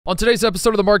On today's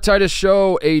episode of the Mark Titus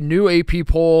Show, a new AP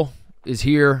poll is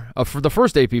here for the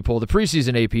first AP poll, the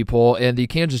preseason AP poll, and the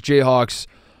Kansas Jayhawks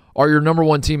are your number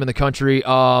one team in the country.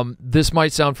 This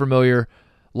might sound familiar.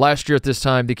 Last year at this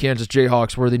time, the Kansas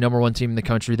Jayhawks were the number one team in the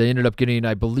country. They ended up getting,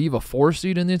 I believe, a 4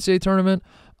 seed in the NCAA tournament.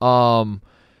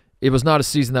 It was not a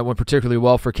season that went particularly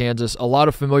well for Kansas. A lot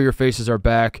of familiar faces are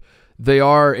back. They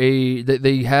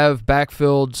have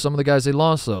backfilled some of the guys they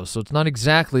lost, though, so it's not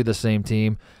exactly the same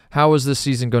team. How is this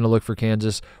season going to look for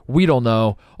Kansas? We don't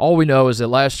know. All we know is that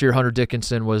last year Hunter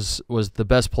Dickinson was the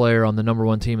best player on the number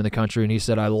one team in the country, and he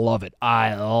said, I love it.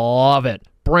 I love it.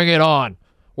 Bring it on.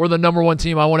 We're the number one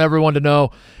team. I want everyone to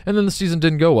know. And then the season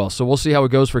didn't go well, so we'll see how it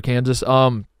goes for Kansas.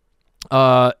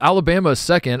 Alabama is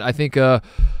second. I think a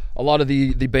lot of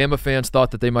the Bama fans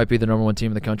thought that they might be the number one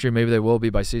team in the country. Maybe they will be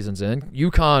by season's end.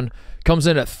 UConn comes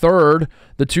in at third,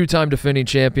 the two-time defending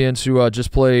champions who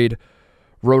just played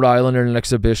Rhode Island in an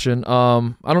exhibition.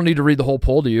 I don't need to read the whole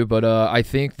poll to you, but I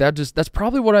think that's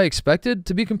probably what I expected,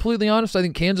 to be completely honest. I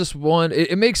think Kansas won.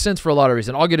 It makes sense for a lot of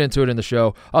reasons. I'll get into it in the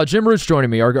show. Jim Root's joining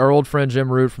me. Our old friend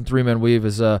Jim Root from Three Men Weave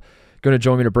is going to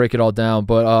join me to break it all down.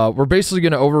 But we're basically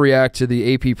going to overreact to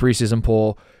the AP preseason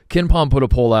poll. KenPom put a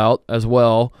poll out as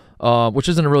well, which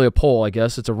isn't really a poll, I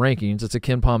guess. It's a rankings. It's a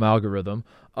KenPom algorithm.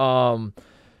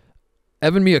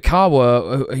 Evan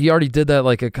Miyakawa, he already did that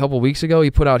like a couple weeks ago.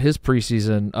 He put out his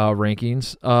preseason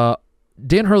rankings.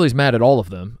 Dan Hurley's mad at all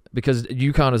of them because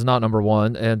UConn is not number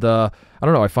one, and I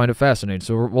don't know. I find it fascinating.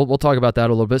 So we'll talk about that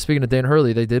a little bit. Speaking of Dan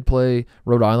Hurley, they did play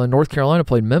Rhode Island. North Carolina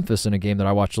played Memphis in a game that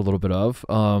I watched a little bit of.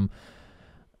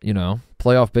 You know,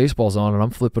 playoff baseball's on, and I'm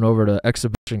flipping over to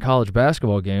exhibition college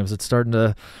basketball games. It's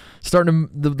the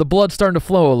blood's starting to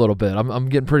flow a little bit. I'm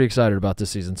getting pretty excited about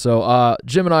this season. So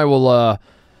Jim and I will.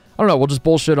 I don't know. We'll just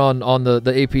bullshit on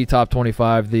the AP top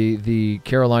 25. The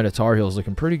Carolina Tar Heels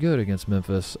looking pretty good against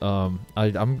Memphis. I'm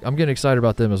getting excited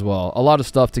about them as well. A lot of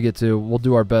stuff to get to. We'll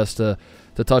do our best to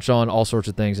touch on all sorts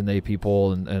of things in the AP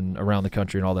poll and around the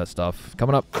country and all that stuff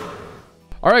coming up.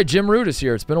 All right, Jim Root is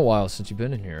here. It's been a while since you've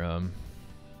been in here.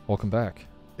 Welcome back.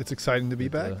 It's exciting to be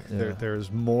back. Yeah. There's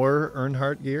more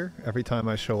Earnhardt gear every time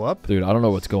I show up. Dude, I don't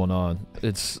know what's going on.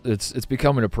 It's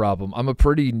becoming a problem. I'm a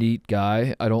pretty neat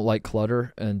guy. I don't like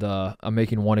clutter, and I'm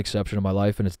making one exception in my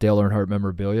life, and it's Dale Earnhardt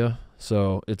memorabilia.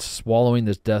 So it's swallowing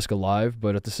this desk alive,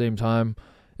 but at the same time,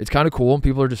 it's kind of cool, and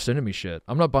people are just sending me shit.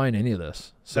 I'm not buying any of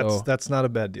this. So that's not a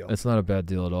bad deal. It's not a bad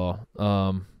deal at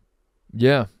all.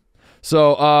 Yeah.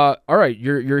 So all right,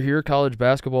 you're here. College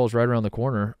basketball is right around the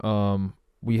corner.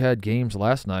 We had games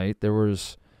last night. I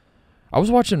was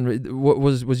watching.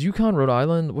 Was UConn Rhode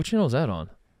Island? What channel is that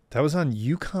on? That was on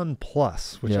UConn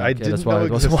Plus, which yeah, I didn't know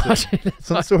existed. Watching.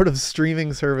 Some sort of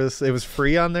streaming service. It was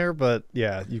free on there, but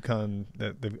yeah, UConn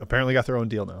they apparently got their own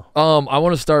deal now. I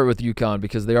want to start with UConn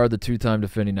because they are the two-time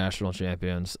defending national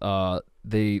champions.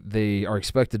 They are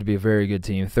expected to be a very good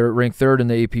team. Ranked third in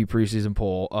the AP preseason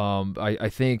poll. I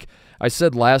think I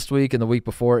said last week and the week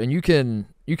before, and you can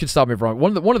stop me if I'm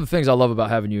wrong. One of the things I love about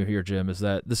having you here, Jim, is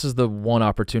that this is the one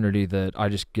opportunity that I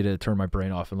just get to turn my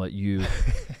brain off and let you.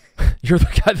 You're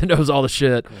the guy that knows all the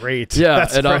shit. Great. Yeah,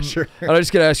 that's and pressure. I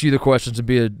just get to ask you the questions and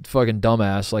be a fucking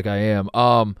dumbass like I am.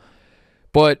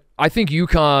 But I think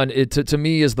UConn, to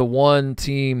me, is the one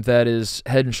team that is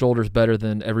head and shoulders better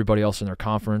than everybody else in their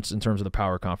conference in terms of the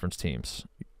power conference teams.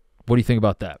 What do you think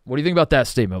about that? What do you think about that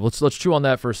statement? Let's chew on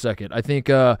that for a second. I think,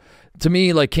 to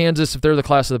me, like Kansas, if they're the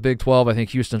class of the Big 12, I think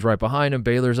Houston's right behind them.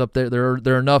 Baylor's up there.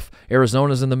 There are enough.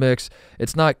 Arizona's in the mix.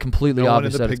 It's not completely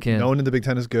obvious that it's Kansas. No one in the Big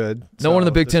Ten is good. No one in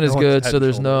the Big Ten is good, so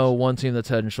there's no one team that's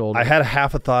head and shoulders. I had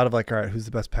half a thought of like, all right, who's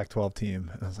the best Pac-12 team?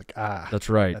 And I was like, that's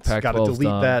right. Pac-12's got to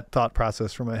delete that thought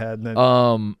process from my head. And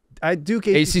then, Duke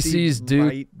ACC's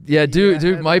Duke. Yeah,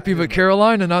 Duke might be, but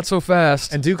Carolina not so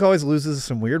fast. And Duke always loses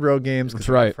some weird road games because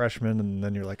they're freshmen, and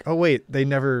then you're like, oh wait, they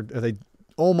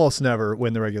almost never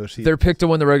win the regular season. They're picked to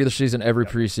win the regular season every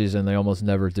preseason. They almost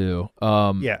never do.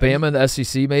 Bama and the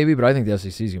SEC maybe, but I think the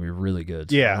SEC is gonna be really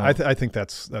good. So I think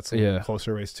that's a little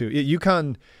closer race too.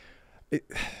 UConn.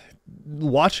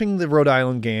 Watching the Rhode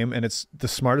Island game, and it's the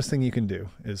smartest thing you can do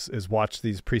is watch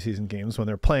these preseason games when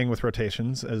they're playing with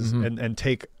rotations and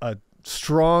take a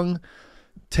strong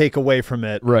take away from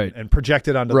it and project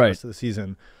it onto the rest of the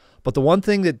season. But the one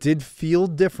thing that did feel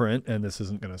different, and this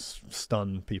isn't going to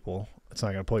stun people, it's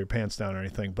not going to pull your pants down or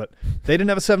anything, but they didn't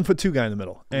have a 7'2" guy in the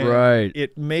middle. And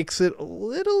it makes it a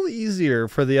little easier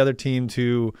for the other team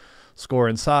to score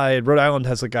inside. Rhode Island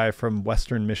has a guy from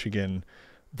Western Michigan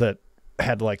that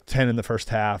had like 10 in the first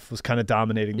half, was kind of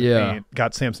dominating the paint,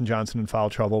 got Samson Johnson in foul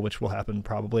trouble, which will happen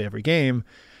probably every game.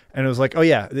 And it was like, oh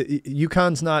yeah,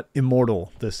 UConn's not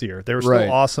immortal this year. They were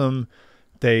still awesome.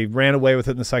 They ran away with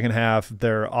it in the second half.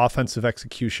 Their offensive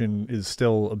execution is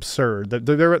still absurd.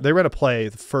 They ran a play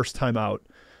the first time out,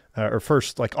 or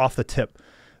first like off the tip.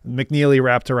 McNeely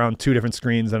wrapped around 2 different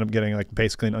screens, ended up getting like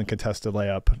basically an uncontested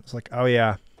layup. It's like, oh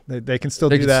yeah, they can still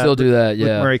do that. They can still do that. Luke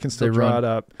Yeah, Murray can still draw it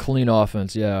up. Clean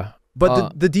offense. Yeah.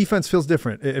 But the defense feels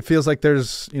different. It feels like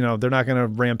there's, they're not going to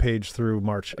rampage through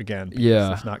March again.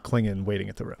 Yeah. It's not Klingon waiting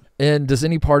at the rim. And does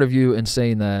any part of you in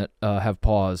saying that have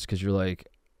pause because you're like,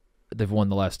 they've won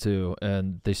the last 2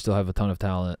 and they still have a ton of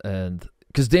talent? And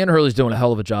because Dan Hurley's doing a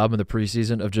hell of a job in the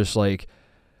preseason of just like,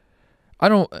 I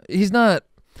don't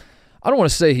want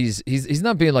to say he's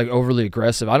not being like overly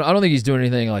aggressive. I don't think he's doing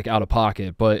anything like out of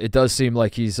pocket, but it does seem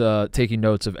like he's taking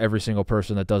notes of every single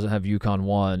person that doesn't have UConn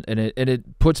 1, and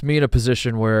it puts me in a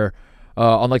position where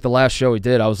on like the last show he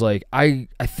did, I was like, I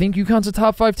think UConn's a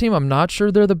top 5 team. I'm not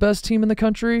sure they're the best team in the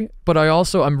country, but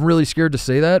I'm really scared to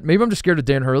say that. Maybe I'm just scared of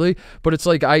Dan Hurley, but it's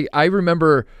like I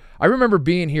remember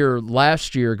being here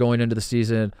last year going into the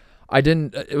season.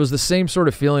 It was the same sort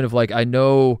of feeling of like, I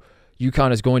know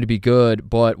UConn is going to be good,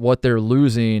 but what they're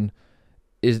losing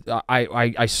is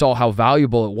I saw how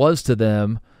valuable it was to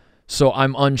them, so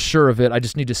I'm unsure of it. I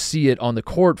just need to see it on the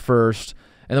court first.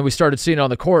 And then we started seeing it on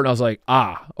the court, and I was like,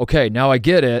 okay, now I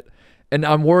get it. And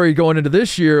I'm worried going into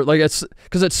this year, like it's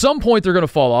because at some point they're going to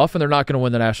fall off and they're not going to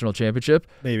win the national championship.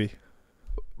 Maybe.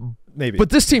 But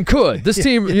this team could. This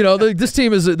team, this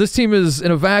team is in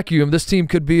a vacuum. This team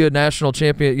could be a national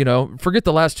champion. Forget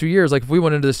the last 2 years. Like if we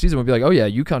went into this season, we'd be like, oh yeah,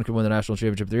 UConn could win the national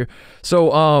championship this year.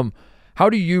 So, how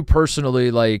do you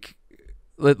personally like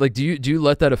do you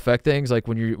let that affect things? Like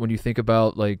when you think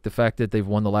about like the fact that they've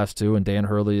won the last 2 and Dan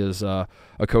Hurley is a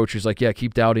coach who's like, yeah,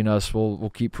 keep doubting us.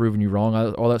 We'll keep proving you wrong,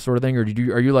 all that sort of thing. Or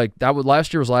are you like that?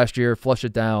 Last year was last year. Flush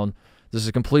it down. This is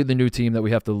a completely new team that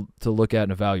we have to look at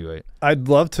and evaluate. I'd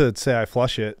love to say I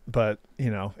flush it, but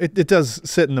it does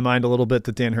sit in the mind a little bit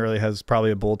that Dan Hurley has probably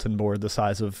a bulletin board the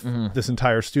size of this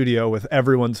entire studio with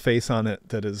everyone's face on it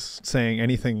that is saying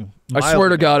anything. I swear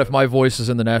to God, if my voice is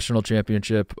in the national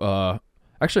championship,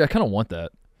 actually, I kind of want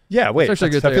that. Yeah, wait, that's actually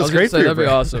a good thing. Feels great for you. That'd be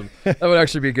awesome. That would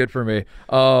actually be good for me.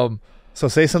 So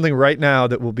say something right now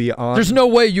that will be on. There's no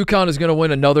way UConn is going to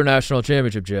win another national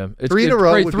championship, Jim. 3 in a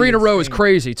row. 3 in a row is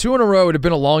crazy. 2 in a row would have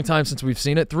been a long time since we've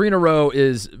seen it. 3 in a row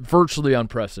is virtually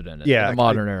unprecedented in the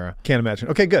modern era. Can't imagine.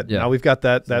 Okay, good. Yeah. Now we've got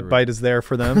that. That bite is there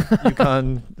for them.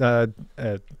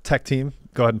 UConn tech team.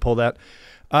 Go ahead and pull that.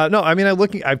 No, I mean,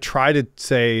 I've tried to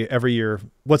say every year,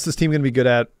 what's this team going to be good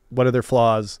at? What are their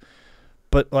flaws?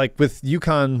 But like with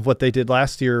UConn, what they did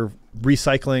last year,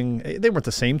 recycling, they weren't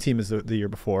the same team as the year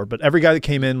before, but every guy that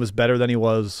came in was better than he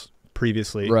was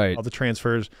previously. Right. All the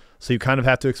transfers. So you kind of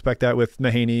have to expect that with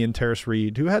Mahaney and Terrace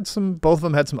Reed, who both of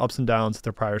them had some ups and downs at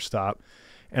their prior stop.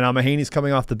 And now Mahaney's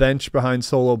coming off the bench behind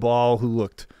Solo Ball, who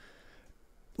looked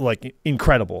like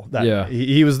incredible.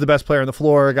 He was the best player on the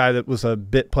floor, a guy that was a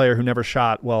bit player who never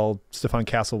shot while Stefan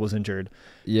Castle was injured.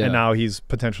 Yeah. And now he's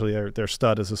potentially their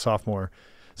stud as a sophomore.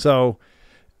 So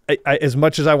I, as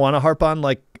much as I want to harp on,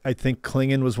 like, I think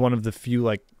Klingon was one of the few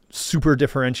like super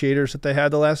differentiators that they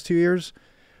had the last 2 years.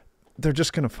 They're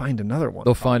just going to find another one.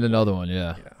 They'll find another one,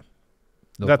 yeah.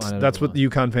 That's what the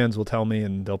UConn fans will tell me,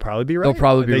 and they'll probably be right. They'll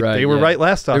probably be right. They were right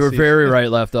last offseason. They were very right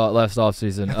last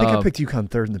offseason. I think I picked UConn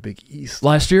 3rd in the Big East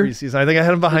last year. Preseason. I think I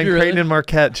had them behind Creighton and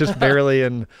Marquette just barely.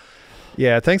 And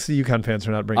yeah, thanks to UConn fans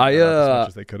for not bringing it up as much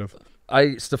as they could have.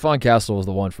 Stefan Castle was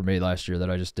the one for me last year that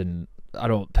I just didn't. I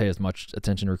don't pay as much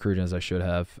attention to recruiting as I should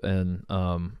have, and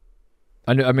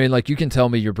I mean, like, you can tell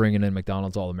me you're bringing in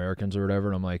McDonald's All-Americans or whatever,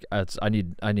 and I'm like, I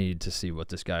need to see what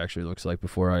this guy actually looks like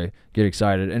before I get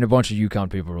excited. And a bunch of UConn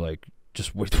people were like,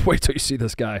 just wait till you see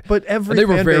this guy. But they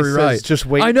were very right. Just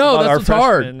wait. I know, that's what's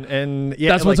hard. And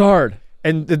yeah, that's what's hard.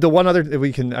 And the one other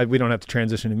we don't have to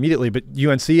transition immediately, but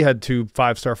UNC had 2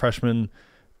 5-star freshmen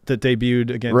that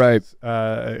debuted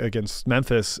against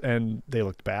Memphis, and they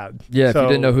looked bad. Yeah, if you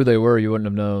didn't know who they were, you wouldn't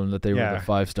have known that they were the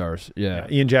 5 stars. Yeah.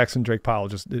 Ian Jackson, Drake Powell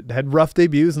just had rough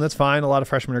debuts, and that's fine. A lot of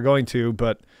freshmen are going to,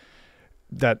 but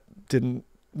that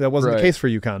wasn't the case for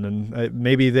UConn, and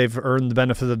maybe they've earned the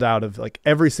benefit of the doubt of like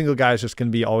every single guy is just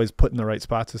going to be always put in the right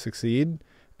spot to succeed,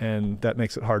 and that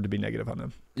makes it hard to be negative on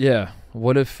them. Yeah.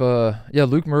 What if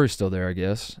Luke Murray's still there? I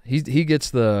guess he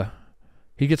gets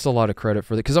a lot of credit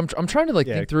for that, because I'm trying to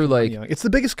think through like it's the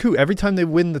biggest coup. Every time they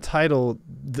win the title,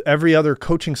 every other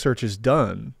coaching search is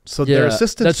done, so their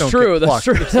assistants don't get plucked.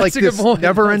 It's like this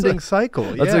never-ending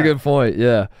cycle. That's a good point.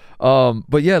 Yeah,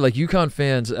 but yeah, like UConn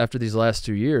fans after these last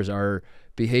 2 years are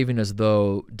behaving as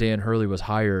though Dan Hurley was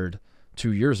hired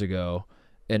 2 years ago,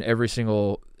 and every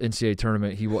single NCAA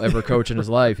tournament he will ever coach in his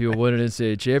life, he will win an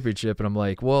NCAA championship. And I'm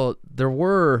like, well, there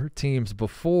were teams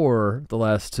before the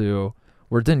last two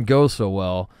where it didn't go so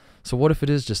well. So what if it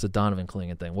is just a Donovan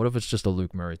Clingan thing? What if it's just a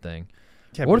Luke Murray thing?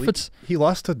 Yeah, what if he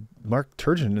lost to Mark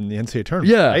Turgeon in the NCAA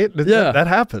tournament? Yeah, right? That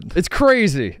happened. It's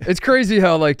crazy. It's crazy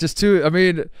how I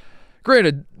mean,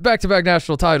 granted, back-to-back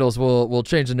national titles will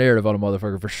change the narrative on a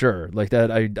motherfucker for sure. Like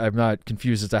that, I'm not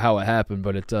confused as to how it happened,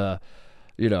 but it,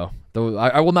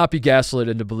 I will not be gaslit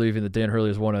into believing that Dan Hurley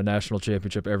has won a national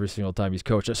championship every single time he's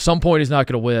coached. At some point, he's not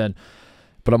going to win,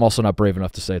 but I'm also not brave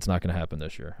enough to say it's not going to happen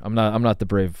this year. I'm not the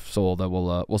brave soul that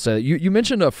will say that. You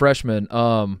mentioned a freshman.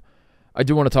 I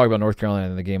do want to talk about North Carolina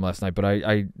in the game last night, but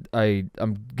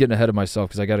I'm getting ahead of myself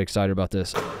because I got excited about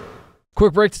this.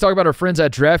 Quick break to talk about our friends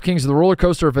at DraftKings. The roller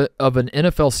coaster of an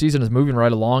NFL season is moving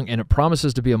right along, and it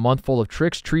promises to be a month full of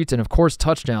tricks, treats, and, of course,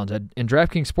 touchdowns. In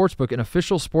DraftKings Sportsbook, an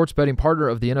official sports betting partner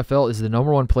of the NFL, is the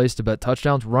 #1 place to bet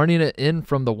touchdowns. Running it in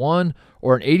from the 1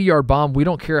 or an 80-yard bomb, we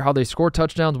don't care how they score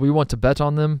touchdowns. We want to bet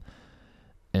on them.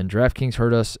 And DraftKings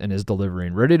heard us and is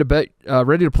delivering. Ready to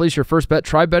place your first bet?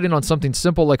 Try betting on something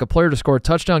simple like a player to score a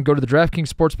touchdown. Go to the DraftKings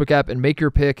Sportsbook app and make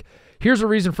your pick. Here's a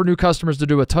reason for new customers to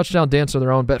do a touchdown dance of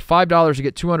their own. Bet $5 to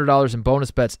get $200 in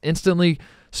bonus bets instantly.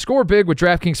 Score big with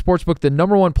DraftKings Sportsbook, the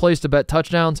 #1 place to bet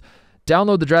touchdowns.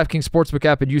 Download the DraftKings Sportsbook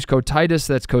app and use code Titus.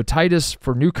 That's code Titus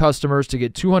for new customers to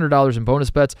get $200 in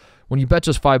bonus bets. When you bet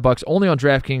just $5 only on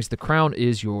DraftKings, the crown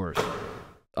is yours.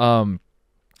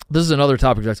 This is another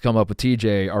topic that's come up with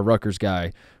TJ, our Rutgers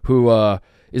guy, who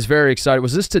is very excited.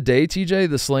 Was this today, TJ,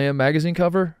 the Slam magazine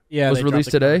cover? Yeah, was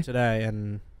released today? Today,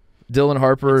 and Dylan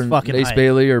Harper and Ace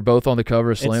Bailey are both on the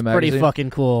cover of Slam magazine. It's pretty fucking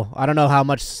cool. I don't know how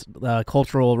much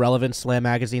cultural relevance Slam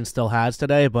magazine still has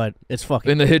today, but it's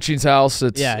fucking in the Hitchings house.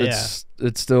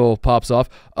 It still pops off.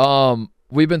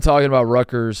 We've been talking about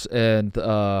Rutgers and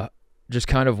just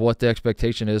kind of what the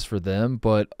expectation is for them,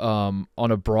 but on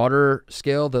a broader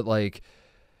scale, that like,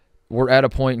 we're at a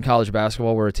point in college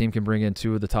basketball where a team can bring in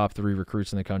 2 of the top 3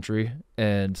 recruits in the country,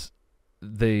 and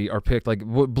they are picked. Like,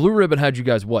 Blue Ribbon had you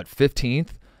guys, 15th?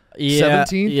 Yeah,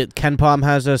 17th? Yeah, Ken Pom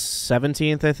has us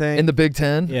 17th, I think. In the Big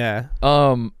Ten? Yeah.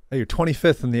 You're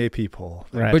 25th in the AP poll.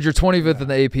 Right. But you're 25th in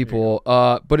the AP poll.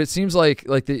 But it seems like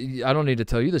I don't need to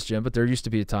tell you this, Jim, but there used to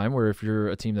be a time where if you're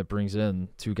a team that brings in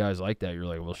 2 guys like that, you're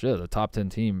like, well, shit, a top 10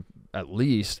 team at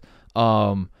least.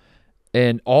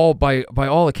 And by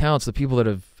all accounts, the people that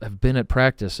have been at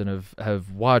practice and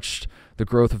have watched the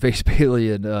growth of Ace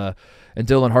Bailey and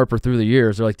Dylan Harper through the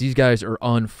years, they're like, these guys are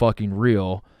unfucking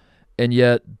real. And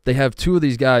yet they have 2 of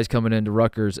these guys coming into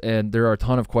Rutgers, and there are a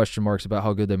ton of question marks about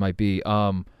how good they might be.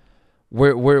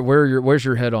 Where's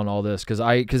your head on all this? Because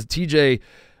TJ,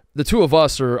 the 2 of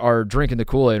us are drinking the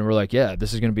Kool-Aid, and we're like, yeah,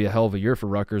 this is going to be a hell of a year for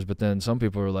Rutgers. But then some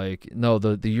people are like, no,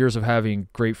 the years of having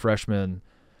great freshmen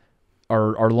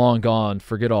are long gone.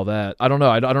 Forget all that. I don't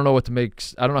know. I don't know what to make.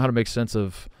 I don't know how to make sense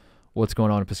of what's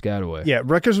going on in Piscataway. Yeah,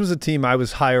 Rutgers was a team I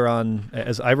was higher on,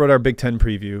 as I wrote our Big Ten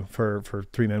preview for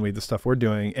 3-Man Weed, the stuff we're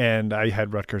doing, and I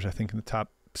had Rutgers, I think, in the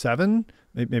top 7,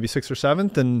 maybe 6th or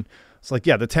 7th, and it's like,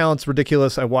 yeah, the talent's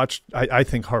ridiculous. I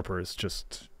think Harper is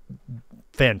just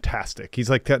fantastic. He's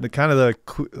like kind of the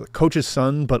coach's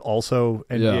son, but also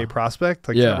NBA prospect.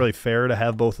 Like, it's not really fair to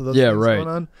have both of those things going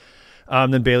on.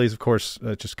 Then Bailey's, of course,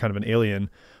 just kind of an alien,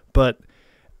 but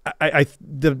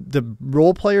the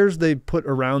role players they put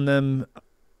around them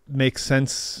make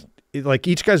sense. Like,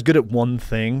 each guy's good at one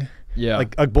thing. Yeah.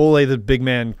 Like Agbole, the big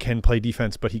man, can play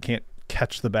defense, but he can't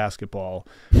catch the basketball.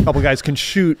 A couple guys can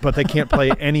shoot, but they can't play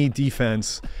any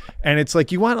defense. And it's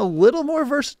like, you want a little more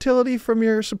versatility from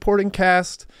your supporting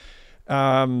cast.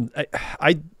 The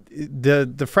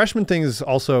freshman thing is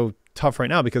also tough right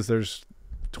now because there's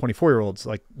 24-year-olds.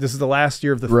 Like, this is the last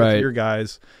year of the fifth-year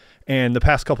guys. And the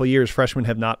past couple of years, freshmen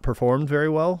have not performed very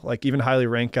well. Like, even highly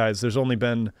ranked guys, there's only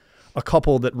been a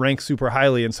couple that rank super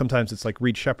highly, and sometimes it's like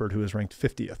Reed Shepard, who is ranked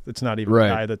 50th. It's not even a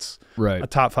guy that's a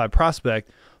top 5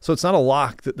 prospect. So it's not a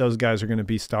lock that those guys are going to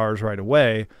be stars right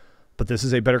away, but this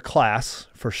is a better class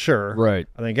for sure. Right.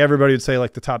 I think everybody would say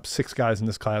like the top 6 guys in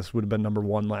this class would have been number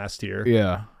 1 last year.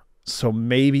 Yeah. So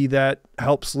maybe that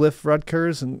helps lift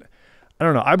Rutgers, and I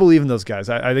don't know. I believe in those guys.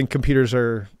 I think computers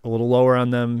are a little lower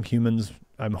on them. Humans,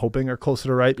 I'm hoping, are closer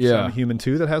to right. Yeah. I'm a human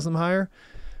too that has them higher.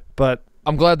 But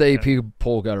I'm glad the AP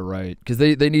poll got it right, because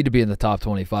they need to be in the top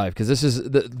 25, because this is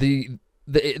the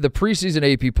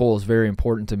preseason AP poll is very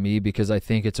important to me, because I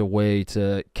think it's a way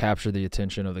to capture the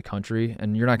attention of the country,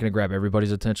 and you're not going to grab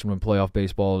everybody's attention when playoff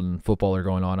baseball and football are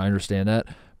going on. I understand that,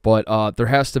 But there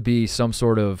has to be some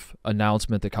sort of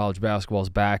announcement that college basketball is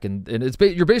back, and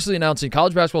you're basically announcing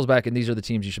college basketball is back, and these are the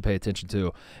teams you should pay attention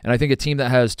to. And I think a team that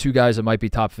has 2 guys that might be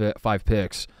top 5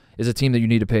 picks is a team that you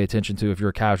need to pay attention to if you're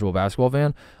a casual basketball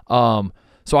fan.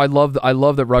 So I love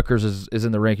that Rutgers is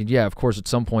in the ranking. Yeah, of course, at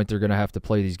some point they're going to have to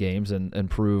play these games and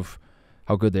prove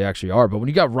how good they actually are. But when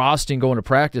you got Rothstein going to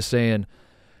practice saying,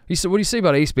 he said, what do you say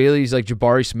about Ace Bailey? He's like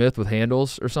Jabari Smith with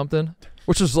handles or something,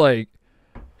 which is like,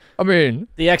 I mean,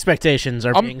 the expectations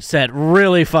are being set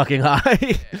really fucking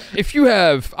high. If you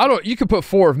have, you could put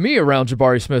 4 of me around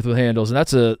Jabari Smith with handles, and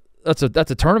that's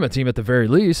a tournament team at the very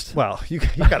least. Well, you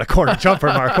got a corner jumper,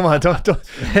 Mark. Come on, don't.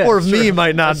 4 of me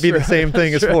might not be the same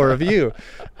thing as 4 of you.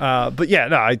 But yeah,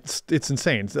 no, it's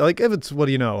insane. Like if it's what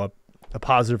do you know, a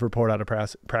positive report out of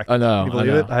practice. I know. You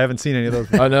believe it? I haven't seen any of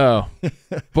those. I know.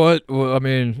 But I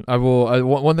mean,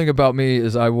 one thing about me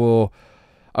is I will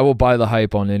buy the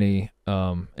hype on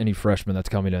any freshman that's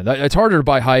coming in. It's harder to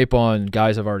buy hype on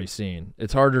guys I've already seen.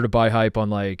 It's harder to buy hype on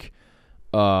like,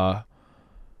 I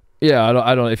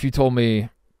don't. If you told me,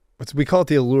 we call it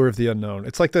the allure of the unknown.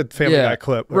 It's like the Family Guy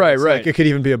clip. Right. Like it could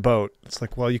even be a boat. It's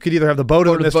like, well, you could either have the boat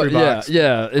or the mystery box.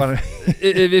 Yeah.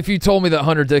 If you told me that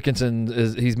Hunter Dickinson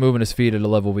he's moving his feet at a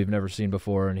level we've never seen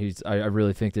before, and I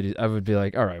really think that I would be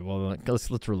like, all right, well,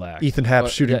 let's relax. Ethan Happ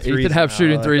shooting threes. Ethan Happ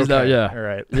shooting threes now. Yeah. All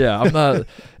right. Yeah. I'm not.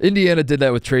 Indiana did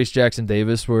that with Trace Jackson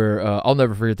Davis, where I'll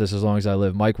never forget this as long as I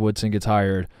live. Mike Woodson gets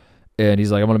hired. And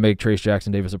he's like, I'm going to make Trace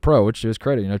Jackson Davis a pro, which to his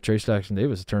credit, Trace Jackson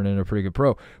Davis has turned into a pretty good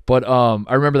pro. But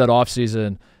I remember that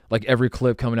offseason, like every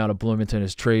clip coming out of Bloomington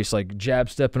is Trace like jab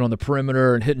stepping on the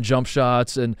perimeter and hitting jump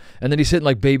shots, and then he's hitting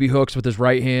like baby hooks with his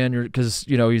right hand because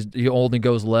he only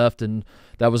goes left, and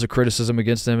that was a criticism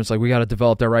against him. It's like we got to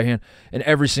develop that right hand, and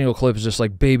every single clip is just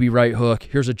like baby right hook,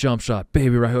 here's a jump shot,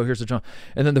 baby right hook, here's a jump,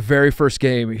 and then the very first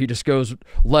game he just goes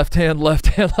left hand,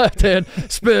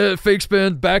 spin, fake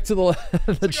spin, back to the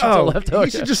left hook.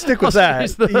 You should just stick with that.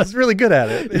 He's really good at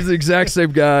it. He's the exact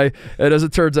same guy, and as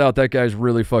it turns out, that guy's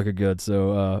really fucking good.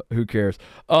 So who cares?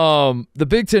 The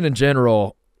Big Ten in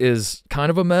general is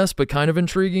kind of a mess, but kind of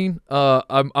intriguing.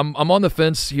 I'm on the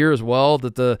fence here as well.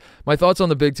 That my thoughts on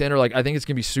the Big Ten are like, I think it's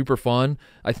gonna be super fun.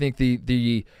 I think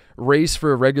the race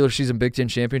for a regular season Big Ten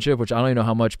championship, which I don't even know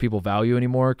how much people value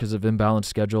anymore because of imbalanced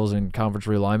schedules and conference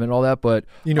realignment and all that. But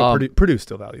Purdue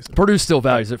still values it. Purdue still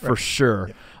values it for sure.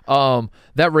 Yeah.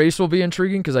 That race will be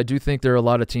intriguing because I do think there are a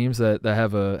lot of teams that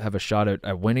have a shot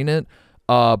at winning it.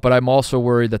 But I'm also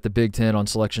worried that the Big Ten on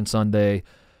Selection Sunday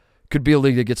could be a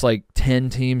league that gets like 10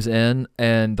 teams in,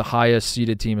 and the highest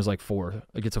seeded team is like 4.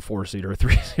 It gets a 4 seed or a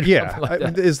 3 seed. Yeah,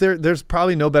 like there's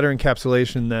probably no better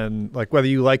encapsulation than like whether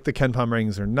you like the Ken Pom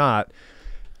rankings or not.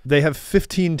 They have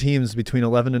 15 teams between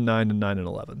 11 and 9 and 9 and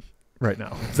 11 right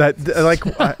now. That like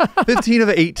 15 of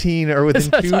 18 are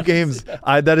within 2 games.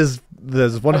 That is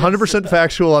 100%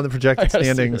 factual on the projected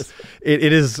standings.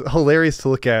 It is hilarious to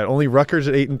look at. Only Rutgers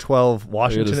at 8 and 12,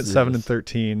 Washington at 7 and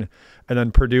 13. And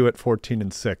then Purdue at 14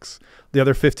 and 6. The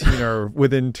other 15 are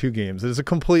within 2 games. It is a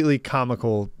completely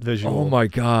comical visual. Oh my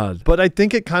God! But I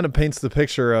think it kind of paints the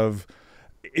picture of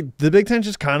the Big Ten is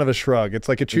just kind of a shrug. It's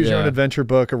like a choose your own adventure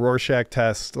book, a Rorschach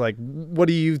test. Like, what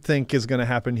do you think is going to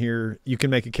happen here? You can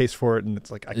make a case for it, and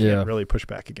it's like I can't really push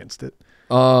back against it.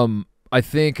 I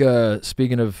think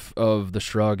speaking of the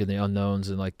shrug and the unknowns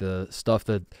and like the stuff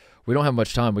that we don't have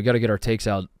much time, we got to get our takes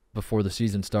out before the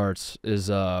season starts. Is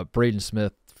Braden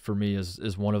Smith for me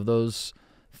is one of those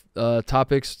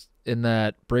topics, in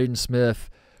that Braden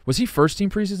Smith, was he first team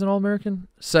preseason All-American?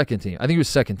 Second team. I think he was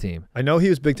second team. I know he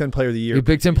was Big Ten Player of the Year.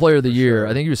 Big Ten Player of the Year. Sure.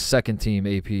 I think he was second team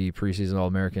AP preseason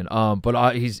All-American.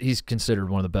 But he's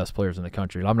considered one of the best players in the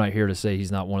country. And I'm not here to say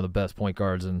he's not one of the best point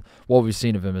guards, and what we've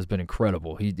seen of him has been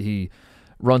incredible. He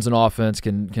runs an offense,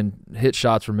 can hit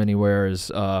shots from anywhere,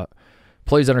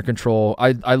 plays under control.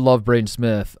 I love Braden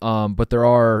Smith, but there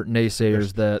are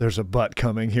naysayers there's a butt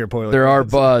coming here, boy. There are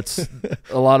butts,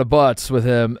 a lot of butts with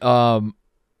him.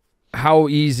 How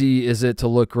easy is it to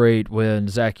look great when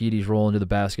Zach Edey's rolling to the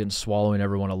basket and swallowing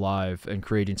everyone alive and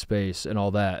creating space and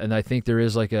all that? And I think there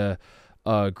is like a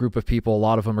group of people, a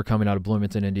lot of them are coming out of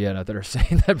Bloomington, Indiana, that are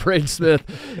saying that Braden Smith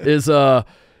is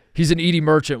he's an Edey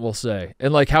merchant, we'll say.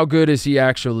 And like, how good is he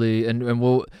actually? And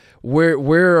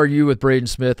where are you with Braden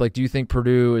Smith? Like, do you think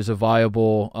Purdue is a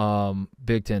viable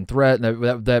Big Ten threat?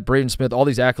 And that Braden Smith, all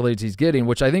these accolades he's getting,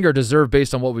 which I think are deserved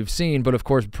based on what we've seen, but of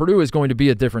course Purdue is going to be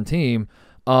a different team.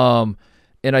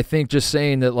 And I think just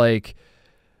saying that like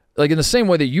in the same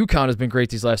way that UConn has been great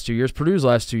these last 2 years, Purdue's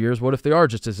last 2 years, what if they are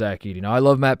just a Zach Edey? Now, I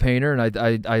love Matt Painter,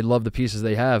 and I love the pieces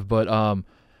they have, but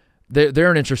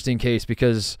they're an interesting case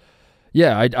because,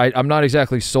 yeah, I'm not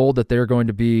exactly sold that they're going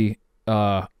to be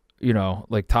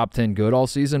like top 10 good all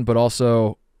season, but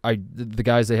also the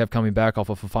guys they have coming back off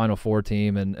of a Final Four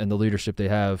team and the leadership they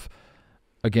have.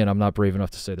 Again, I'm not brave enough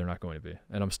to say they're not going to be,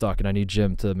 and I'm stuck, and I need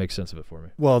Jim to make sense of it for me.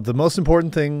 Well, the most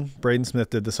important thing Braden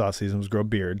Smith did this offseason was grow a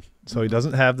beard, so he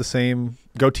doesn't have the same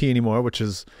goatee anymore, which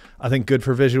is, I think, good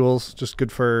for visuals, just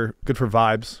good for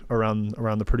vibes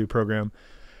around the Purdue program.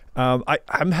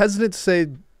 I'm hesitant to say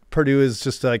Purdue is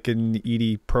just like an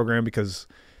Edey program because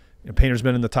Painter's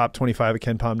been in the top 25 at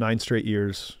KenPom 9 straight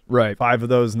years, right? 5 of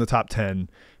those in the top 10.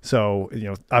 So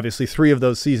obviously 3 of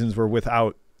those seasons were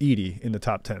without Edey in the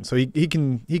top 10, so he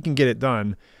can get it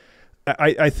done.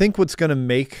 I think what's going to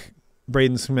make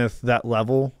Braden Smith that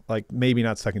level, like maybe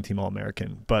not second team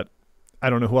All-American, but I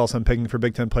don't know who else I'm picking for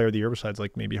Big Ten Player of the Year besides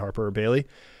like maybe Harper or Bailey,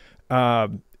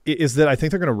 is that I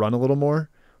think they're going to run a little more.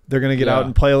 They're going to get out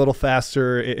and play a little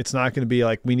faster. It's not going to be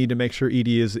like we need to make sure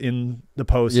Edey is in the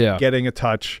post, getting a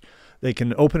touch. They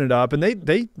can open it up, and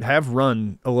they have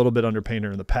run a little bit under Painter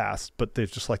in the past, but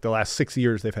they've just like the last 6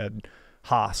 years they've had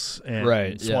Haas and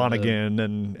Swanigan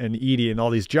and Edey and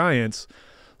all these giants.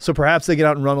 So perhaps they get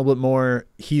out and run a little bit more.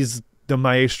 He's the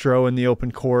maestro in the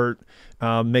open court,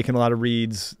 making a lot of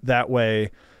reads that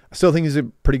way. I still think he's a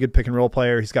pretty good pick and roll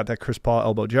player. He's got that Chris Paul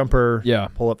elbow jumper,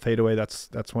 pull up fadeaway.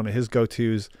 That's one of his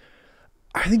go-tos.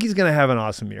 I think he's gonna have an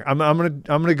awesome year. I'm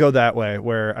gonna go that way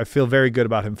where I feel very good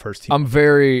about him first team. I'm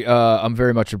very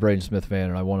much a Braden Smith fan,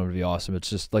 and I want him to be awesome. It's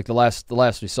just like the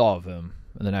last we saw of him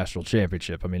in the national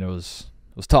championship. I mean, it was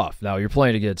tough. Now you're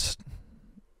playing against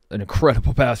an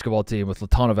incredible basketball team with a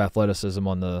ton of athleticism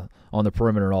on the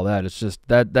perimeter and all that. It's just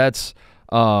that's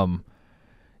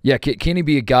can he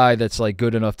be a guy that's like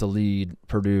good enough to lead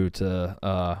Purdue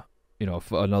to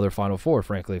another Final Four?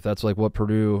 Frankly, if that's like what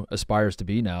Purdue aspires to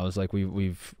be now, is like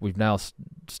we've now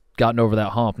gotten over that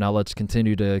hump. Now let's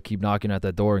continue to keep knocking at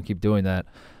that door and keep doing that.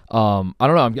 I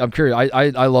don't know. I'm curious.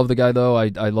 I love the guy though. I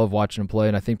love watching him play,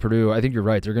 and I think Purdue. I think you're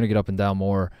right. They're going to get up and down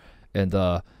more, and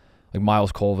like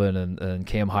Miles Colvin and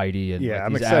Cam Heide and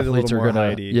I'm excited a little more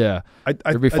Heide.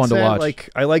 It'll be fun to watch.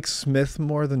 I like Smith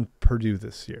more than Purdue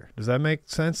this year. Does that make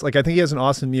sense? Like I think he has an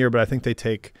awesome year, but I think they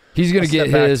take he's going to get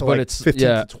his, but like it's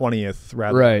 15th to 20th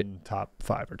rather than top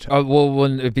 5 or 10. Well,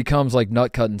 when it becomes like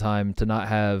nut cutting time to not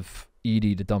have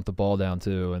Edey to dump the ball down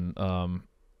to, and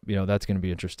that's going to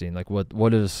be interesting. Like what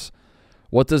does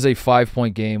a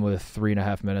 5-point game with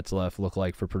 3.5 minutes left look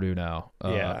like for Purdue now?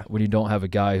 When you don't have a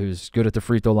guy who's good at the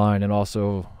free throw line and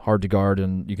also hard to guard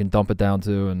and you can dump it down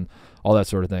to and all that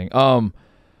sort of thing. I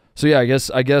guess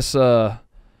the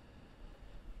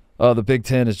Big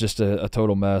Ten is just a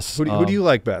total mess. Who do you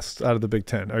like best out of the Big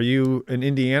Ten? Are you an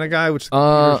Indiana guy, which the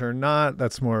Cougars are not?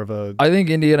 That's more of a. I think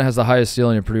Indiana has the highest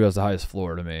ceiling and Purdue has the highest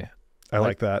floor to me. I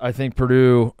like that. I think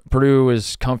Purdue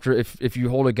is comfortable. If you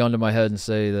hold a gun to my head and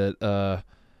say that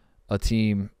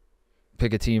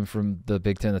pick a team from the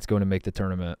Big Ten that's going to make the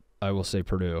tournament, I will say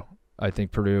Purdue. I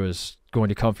think Purdue is going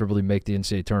to comfortably make the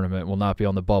NCAA tournament, will not be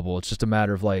on the bubble. It's just a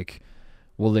matter of like,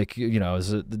 will they,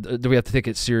 do we have to take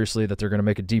it seriously that they're going to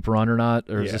make a deep run or not?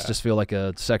 Or does this just feel like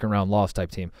a second-round loss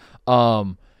type team?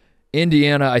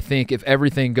 Indiana, I think if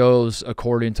everything goes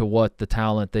according to what the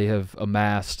talent they have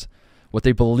amassed, what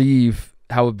they believe,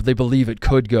 how they believe it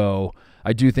could go,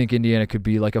 I do think Indiana could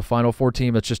be like a Final Four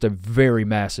team. That's just a very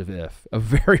massive if.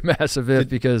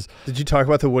 Because did you talk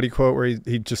about the Woody quote where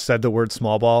he just said the word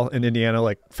small ball and Indiana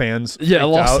like fans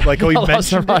lost out? Like he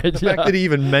mentioned it. The fact that he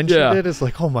even mentioned it is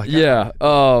like, oh my god. Yeah.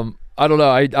 I don't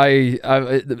know.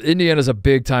 Indiana's a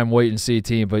big time wait and see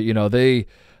team, but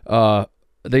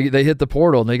they hit the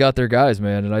portal and they got their guys,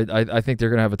 man, and I think they're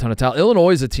gonna have a ton of talent.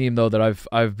 Illinois is a team though that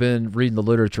I've been reading the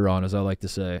literature on, as I like to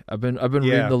say. I've been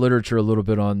reading the literature a little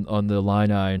bit on the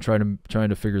Illini and trying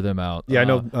to figure them out. Yeah, I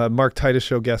know Mark Titus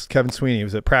show guest Kevin Sweeney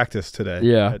was at practice today.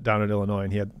 Down at Illinois,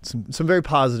 and he had some very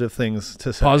positive things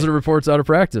to say. Positive reports out of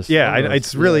practice. Yeah,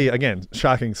 it's really again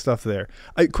shocking stuff there.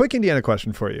 A quick Indiana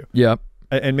question for you. Yeah.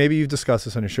 And maybe you've discussed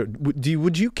this on your show.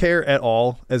 Would you care at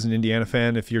all as an Indiana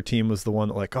fan if your team was the one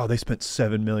that like, they spent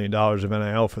 $7 million of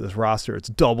NIL for this roster? It's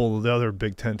double the other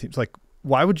Big Ten teams. Like,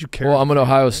 why would you care? Well, I'm an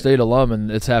Ohio State alum,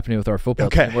 and it's happening with our football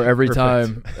team. Where every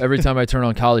time I turn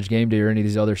on College Game Day or any of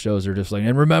these other shows, they're just like,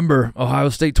 and remember, Ohio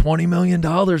State $20 million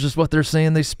is what they're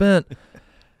saying they spent.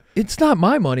 It's not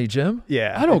my money, Jim.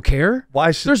 Yeah, I don't care.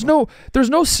 Why should there's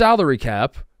no salary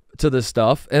cap to this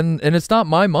stuff, and it's not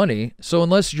my money. So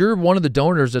unless you're one of the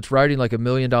donors that's writing like $1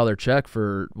 million check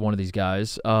for one of these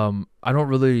guys, I don't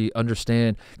really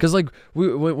understand. Because like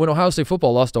when Ohio State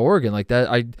football lost to Oregon like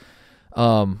that,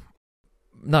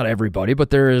 not everybody, but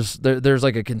there's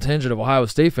like a contingent of Ohio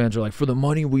State fans are like, for the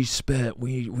money we spent,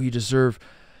 we deserve.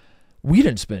 we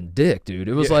didn't spend dick, dude.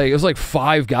 It was like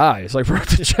 5 guys like wrote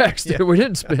the checks, dude. We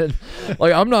didn't spend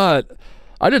like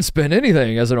I didn't spend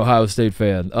anything as an Ohio State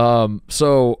fan.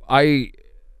 So I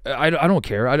don't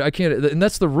care. I can't, and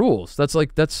that's the rules. That's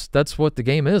what the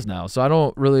game is now. So I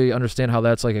don't really understand how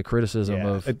that's like a criticism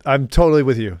of. I'm totally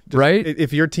with you. Right?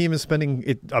 If your team is spending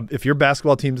it, if your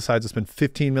basketball team decides to spend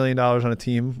 $15 million on a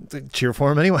team, cheer for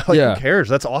them anyway. Like, who cares?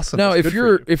 That's awesome. Now, that's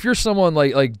if you're someone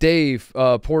like Dave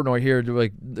Portnoy here,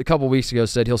 like a couple weeks ago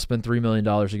said he'll spend $3 million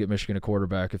to get Michigan a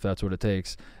quarterback if that's what it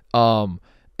takes,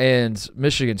 and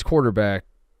Michigan's quarterback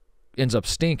ends up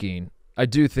stinking, I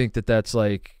do think that that's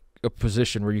like a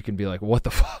position where you can be like, what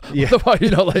the fuck? Yeah. What the fuck? You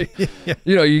know, like,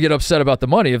 you know, you get upset about the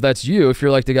money. If that's you, if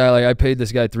you're like the guy, like I paid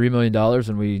this guy $3 million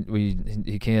and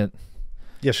he can't.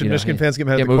 Yeah, should Michigan fans get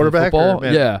mad at the quarterback? Or,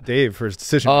 man, Dave for his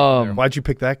decision. Why'd you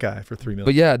pick that guy for $3 million?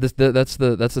 But yeah, that's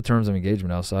the terms of engagement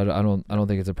now. So I don't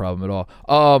think it's a problem at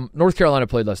all. North Carolina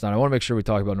played last night. I want to make sure we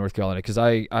talk about North Carolina because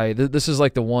this is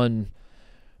like the one.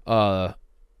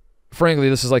 Frankly,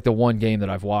 this is like the one game that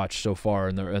I've watched so far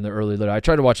in the early. I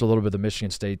tried to watch a little bit of the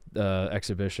Michigan State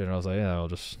exhibition, and I was like, yeah,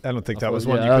 I don't think that was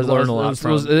one you could learn a lot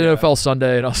from. It was NFL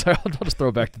Sunday, and I was like, I'll just throw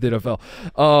it back to the NFL.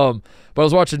 But I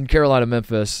was watching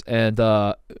Carolina-Memphis, and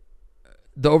the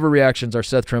overreactions are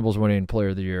Seth Trimble's winning Player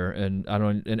of the Year, and I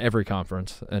don't in every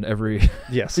conference and every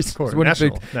yes, of course,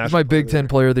 national he's my Big Ten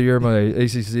Player of the Year, my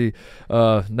ACC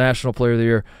National Player of the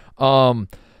Year.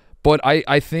 But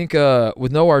I think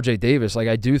with no R.J. Davis, like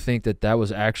I do think that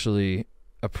was actually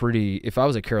a pretty – if I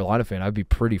was a Carolina fan, I'd be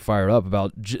pretty fired up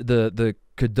about the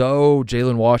Cadeau,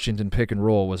 Jalen Washington pick and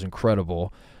roll was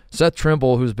incredible. Seth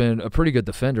Trimble, who's been a pretty good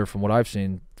defender from what I've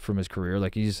seen from his career,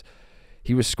 like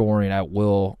he was scoring at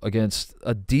will against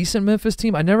a decent Memphis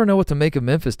team. I never know what to make of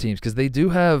Memphis teams because they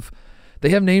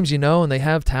have names you know and they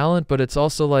have talent, but it's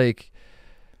also like –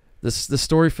 the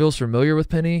story feels familiar with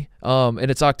Penny, and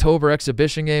it's October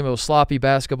exhibition game. It was sloppy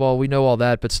basketball. We know all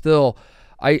that, but still,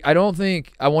 I don't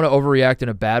think I want to overreact in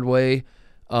a bad way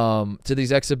to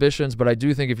these exhibitions, but I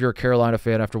do think if you're a Carolina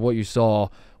fan after what you saw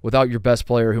without your best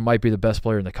player who might be the best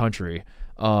player in the country,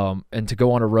 and to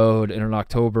go on a road in an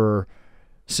October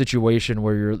situation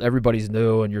where everybody's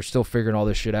new and you're still figuring all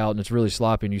this shit out and it's really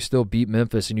sloppy and you still beat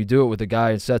Memphis and you do it with a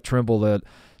guy in Seth Trimble that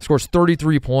scores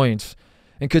 33 points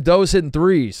and Cadeau's hitting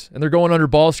threes, and they're going under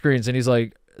ball screens, and he's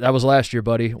like, that was last year,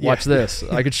 buddy. Watch this.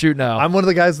 I could shoot now. I'm one of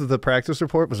the guys that the practice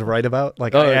report was right about.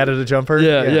 Like, I added a jumper.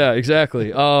 Yeah,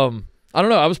 exactly. I don't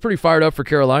know. I was pretty fired up for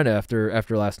Carolina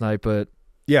after last night, but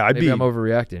yeah, I'm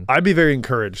overreacting. I'd be very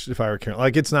encouraged if I were Carolina.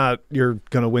 Like, it's not you're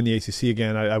going to win the ACC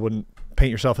again. I wouldn't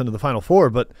paint yourself into the Final Four,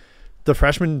 but the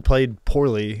freshmen played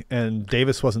poorly, and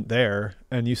Davis wasn't there,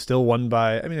 and you still won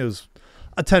by – I mean, it was –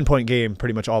 a 10-point game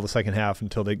pretty much all the second half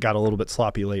until they got a little bit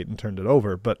sloppy late and turned it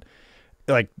over. But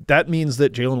like that means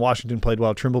that Jalen Washington played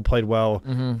well, Trimble played well.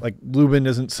 Mm-hmm. Like Lubin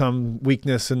isn't some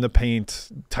weakness in the paint.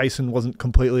 Tyson wasn't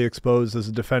completely exposed as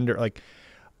a defender. Like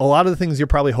a lot of the things you're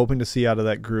probably hoping to see out of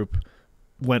that group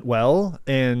went well.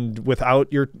 And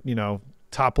without your,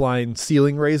 top line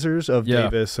ceiling raisers of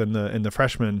Davis and the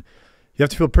freshmen, you have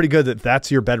to feel pretty good that that's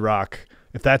your bedrock.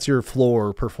 If that's your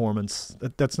floor performance,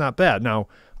 that's not bad. Now,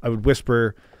 I would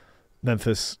whisper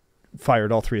Memphis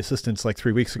fired all 3 assistants like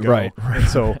 3 weeks ago. Right. And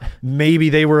so maybe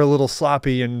they were a little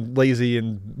sloppy and lazy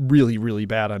and really, really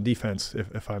bad on defense,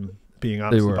 if I'm being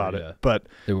honest about it. But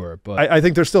they were. But I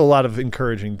think there's still a lot of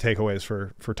encouraging takeaways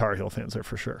for Tar Heel fans there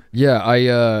for sure. Yeah,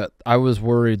 I was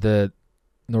worried that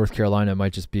North Carolina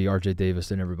might just be R.J.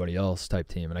 Davis and everybody else type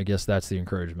team, and I guess that's the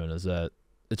encouragement is that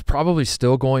it's probably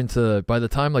still going to, by the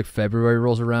time like February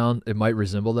rolls around, it might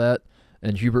resemble that.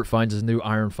 And Hubert finds his new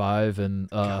Iron 5, and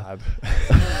God.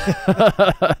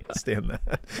 Can't stand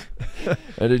that.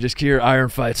 And they just hear Iron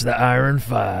Fight's the Iron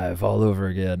 5 all over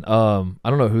again. I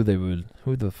don't know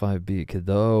who'd the 5 be?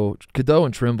 Cadeau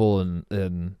and Trimble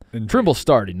and Trimble's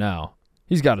starting now.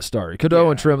 He's got to start.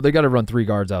 Cadeau and Trimble, they got to run 3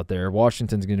 guards out there.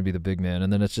 Washington's going to be the big man,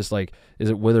 and then it's just like, is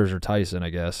it Withers or Tyson? I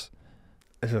guess.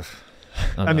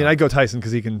 I mean, I'd go Tyson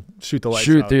because he can shoot the lights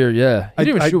out. there, yeah. He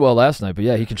didn't even shoot well last night, but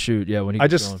yeah, he can shoot. Yeah, when he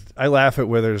I laugh at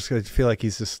Withers because I feel like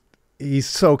he's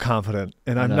so confident,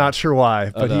 and I'm not sure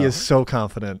why, but he is so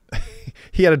confident.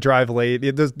 He had a drive late.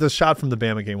 The shot from the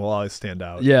Bama game will always stand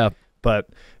out. Yeah. But,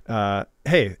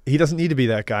 hey, he doesn't need to be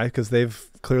that guy because they've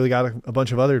clearly got a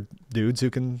bunch of other dudes who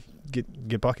can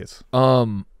get buckets.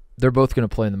 They're both going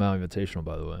to play in the Mount Invitational,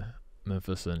 by the way,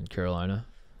 Memphis and Carolina.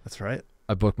 That's right.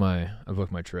 I booked my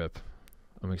trip.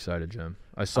 I'm excited, Jim.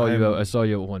 I saw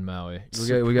you at one Maui.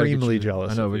 Extremely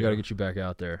jealous. I know. We got to get you back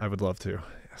out there. I would love to.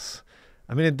 Yes.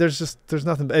 I mean, there's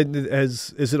nothing.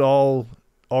 Is it all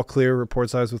all clear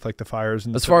report size with like the fires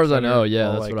and as far as I know,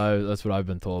 yeah, that's what I've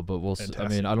been told. But we'll. I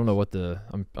mean, I don't know what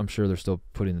I'm sure they're still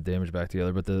putting the damage back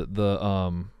together. But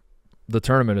the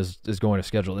tournament is going to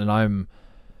schedule, and I'm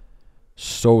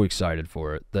so excited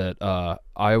for it. That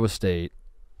Iowa State.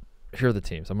 Here are the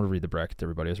teams. I'm going to read the bracket to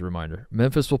everybody as a reminder.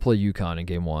 Memphis will play UConn in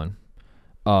game 1.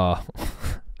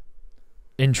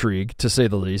 Intrigue, to say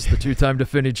the least. The 2-time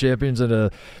defending champions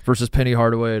versus Penny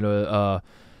Hardaway.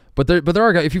 But there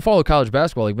are guys, if you follow college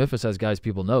basketball, like Memphis has guys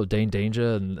people know. Dane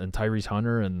Danger and Tyrese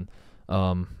Hunter. And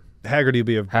Haggerty will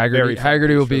be a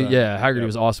Haggerty will be, Haggerty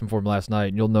was awesome for him last night.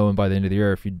 And you'll know him by the end of the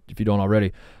year if you don't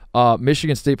already.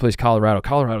 Michigan State plays Colorado.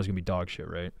 Colorado's going to be dog shit,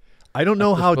 right? I don't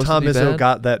know how Tom Izzo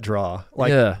got that draw.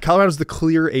 Colorado's the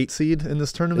clear 8 seed in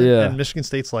this tournament, and Michigan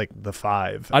State's like the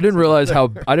 5. I didn't realize how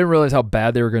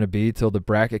bad they were going to be till the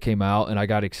bracket came out, and I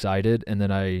got excited, and then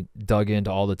I dug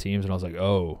into all the teams, and I was like,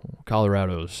 oh,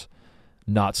 Colorado's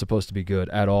not supposed to be good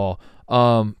at all.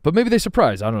 But maybe they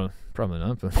surprised. I don't know. Probably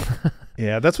not. But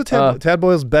yeah, that's what Tad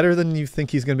Boyle's better than you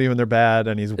think he's going to be when they're bad,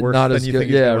 and he's worse than you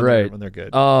think he's going to be when they're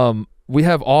good. We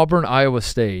have Auburn, Iowa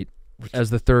State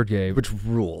as the third game, which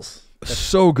rules. That's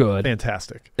so good,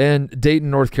 fantastic. And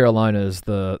Dayton, North Carolina is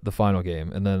the final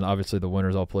game, and then obviously the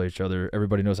winners all play each other.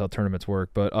 Everybody knows how tournaments work,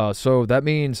 but so that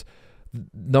means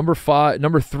number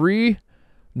 3,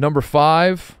 number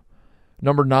 5,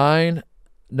 number 9,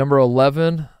 number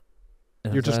 11.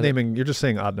 You're just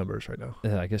saying odd numbers right now.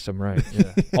 Yeah, I guess I'm right.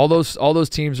 Yeah. all those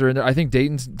teams are in there. I think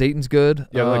Dayton's good.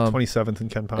 Yeah, like 27th in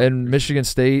Ken Palm. And Michigan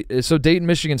State. So Dayton,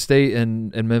 Michigan State,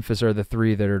 and Memphis are the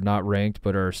 3 that are not ranked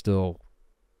but are still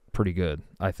pretty good,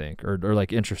 I think, or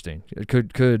like interesting. It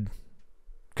could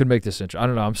make this interesting. I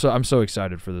don't know. I'm so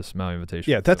excited for this Maui Invitational.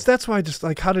 Yeah, that's why. Just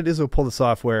like, how did Izzo pull this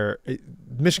off? Where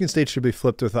Michigan State should be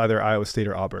flipped with either Iowa State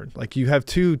or Auburn. Like, you have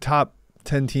 2 top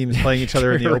 10 teams playing each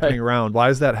other in the opening round. Why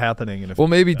is that happening? And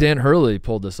maybe Dan Hurley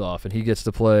pulled this off, and he gets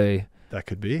to play. That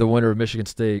could be the winner of Michigan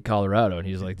State, Colorado, and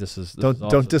he's like, "This is awesome.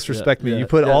 Don't disrespect me. You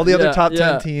put all the other top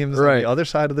 10 teams on the other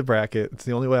side of the bracket. It's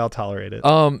the only way I'll tolerate it."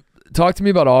 Talk to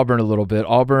me about Auburn a little bit.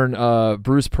 Auburn,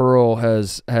 Bruce Pearl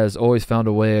has always found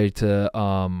a way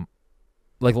to,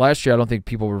 like last year, I don't think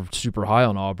people were super high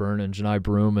on Auburn and Janai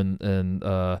Broom and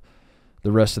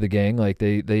the rest of the gang. Like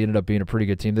they ended up being a pretty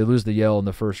good team. They lose to Yale in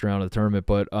the first round of the tournament,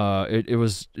 but it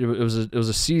was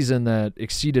a season that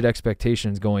exceeded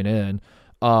expectations going in.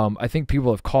 I think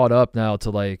people have caught up now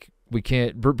to like we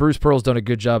can't. Bruce Pearl's done a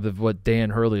good job of what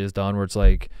Dan Hurley has done, where it's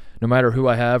like no matter who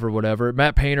I have or whatever.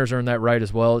 Matt Painter's earned that right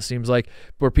as well. It seems like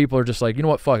where people are just like, you know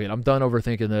what, fuck it, I'm done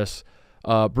overthinking this.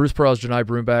 Bruce Pearl's Janai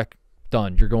Broom back,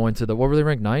 done. You're going to what were they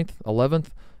ranked? 9th, 11th.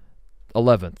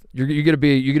 11th. You're gonna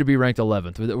be ranked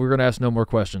 11th. We're gonna ask no more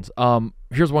questions.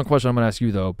 Here's one question I'm gonna ask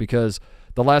you though, because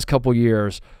the last couple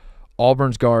years,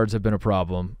 Auburn's guards have been a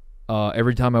problem.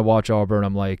 Every time I watch Auburn,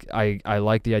 I'm like, I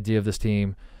like the idea of this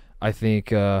team. I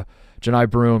think Janai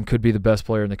Broom could be the best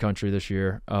player in the country this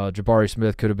year. Jabari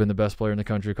Smith could have been the best player in the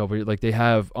country a couple years. Like, they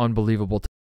have unbelievable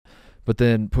but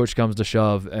then push comes to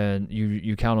shove, and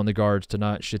you count on the guards to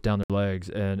not shit down their legs,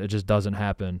 and it just doesn't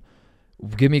happen.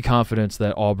 Give me confidence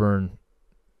that Auburn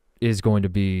is going to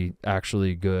be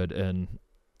actually good and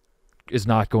is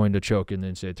not going to choke in the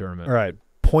NCAA tournament. All right.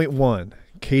 Point 1.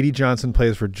 Katie Johnson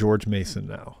plays for George Mason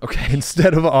now. Okay.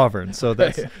 Instead of Auburn. So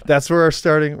that's where we're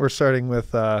starting. We're starting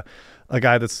with a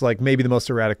guy that's like maybe the most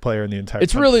erratic player in the entire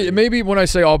country. Really, maybe when I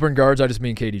say Auburn guards, I just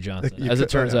mean Katie Johnson. As it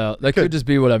turns out. That could just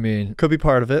be what I mean. Could be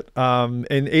part of it. And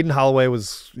Aiden Holloway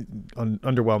was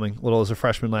underwhelming, little as a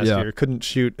freshman last year. Couldn't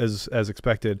shoot as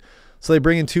expected. So they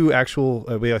bring in 2 actual,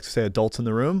 we like to say, adults in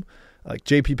the room, like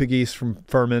J.P. Pegues from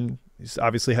Furman. He's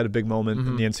obviously had a big moment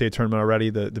in the NCAA tournament already,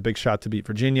 the big shot to beat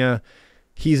Virginia.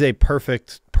 He's a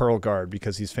perfect Pearl guard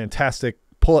because he's fantastic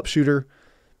pull-up shooter,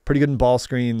 pretty good in ball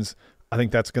screens. I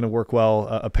think that's going to work well,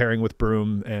 a pairing with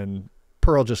Broom, and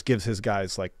Pearl just gives his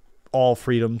guys like all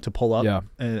freedom to pull up. Yeah.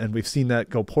 And we've seen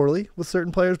that go poorly with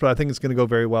certain players, but I think it's going to go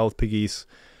very well with Pegues.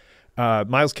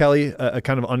 Miles Kelly, a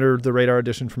kind of under the radar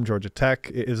addition from Georgia Tech,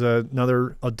 is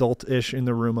another adult-ish in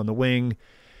the room on the wing.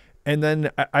 And then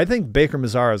I think Baker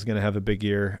Mazzara is going to have a big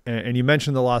year. And you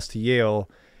mentioned the loss to Yale,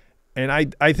 and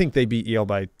I think they beat Yale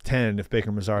by 10 if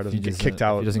Baker Mazzara doesn't get kicked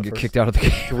out. He doesn't get kicked out of the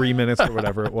game. 3 minutes or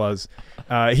whatever it was.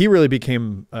 He really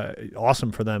became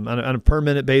awesome for them on a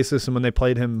per-minute basis, and when they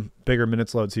played him bigger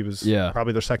minutes loads, he was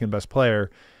probably their second best player.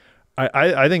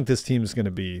 I think this team is going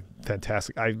to be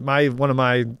fantastic. One of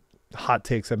my hot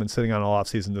takes I've been sitting on all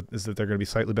offseason is that they're going to be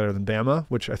slightly better than Bama,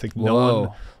 which I think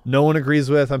no one agrees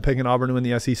with. I'm picking Auburn to win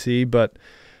the SEC, but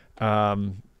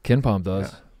KenPom does.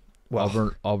 Yeah.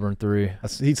 Well, Auburn 3.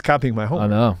 He's copying my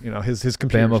homework. I know. You know, his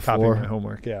computer's copying my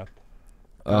homework. Yeah.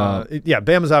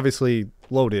 Bama's obviously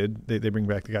loaded. They bring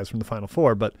back the guys from the Final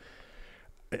Four, but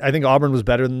I think Auburn was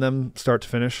better than them start to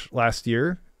finish last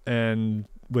year. And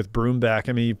with Broom back,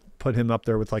 I mean, you put him up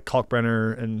there with like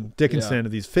Kalkbrenner and Dickinson,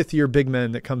 these fifth-year big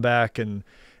men that come back, and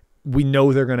we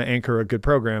know they're going to anchor a good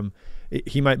program.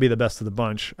 He might be the best of the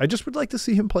bunch. I just would like to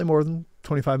see him play more than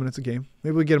 25 minutes a game.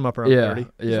 Maybe we get him up around 30.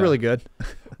 He's really good.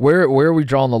 Where are we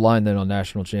drawing the line then on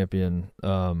national champion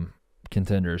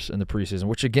contenders in the preseason?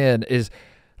 Which again is,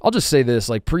 I'll just say this: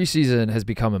 like preseason has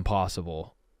become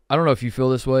impossible. I don't know if you feel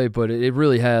this way, but it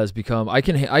really has become. I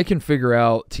can figure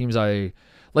out teams I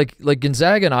like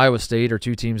Gonzaga and Iowa State are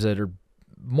two teams that are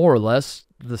more or less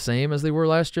the same as they were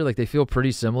last year. Like they feel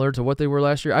pretty similar to what they were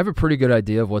last year. I have a pretty good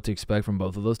idea of what to expect from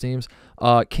both of those teams.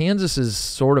 Kansas is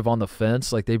sort of on the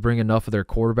fence. Like they bring enough of their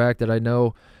quarterback that I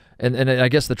know, and I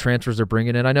guess the transfers they're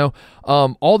bringing in, I know.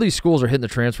 All these schools are hitting the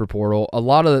transfer portal. A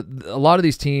lot of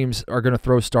these teams are going to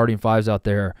throw starting fives out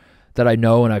there that I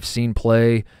know and I've seen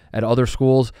play at other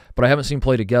schools, but I haven't seen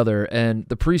play together. And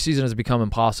the preseason has become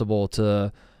impossible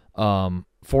to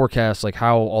forecast like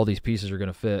how all these pieces are going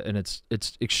to fit, and it's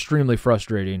extremely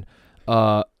frustrating.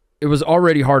 It was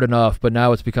already hard enough, but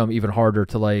now it's become even harder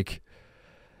to like.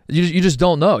 You just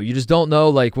don't know. You just don't know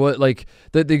like what like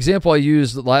the example I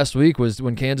used last week was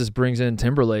when Kansas brings in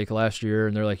Timberlake last year,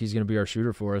 and they're like he's going to be our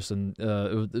shooter for us. And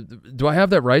do I have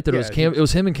that right? That it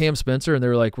was him and Cam Spencer, and they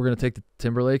were like we're going to take the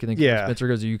Timberlake, and then Cam Spencer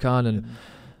goes to UConn and.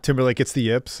 Timberlake gets the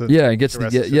yips. And gets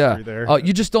the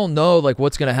you just don't know like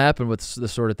what's going to happen with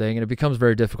this sort of thing, and it becomes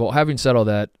very difficult. Having said all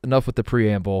that, enough with the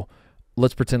preamble.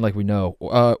 Let's pretend like we know.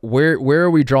 Where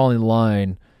are we drawing the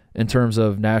line in terms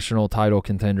of national title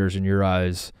contenders in your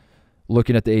eyes?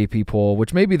 Looking at the AP poll,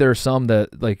 which maybe there are some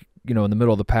that like in the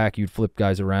middle of the pack you'd flip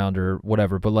guys around or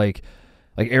whatever, but like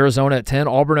Arizona at 10,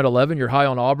 Auburn at 11. You're high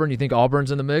on Auburn. You think Auburn's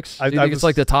in the mix? Do you think it's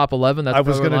like the top 11? That's I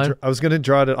was gonna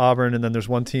draw it at Auburn, and then there's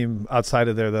one team outside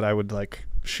of there that I would like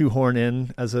shoehorn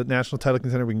in as a national title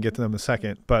contender. We can get to them in a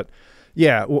second, but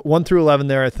yeah, 1 through 11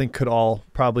 there I think could all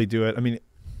probably do it. I mean,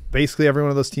 basically every one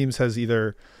of those teams has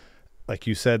either, like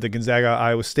you said, the Gonzaga,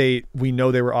 Iowa State. We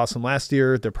know they were awesome last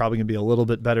year. They're probably going to be a little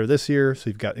bit better this year, so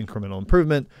you've got incremental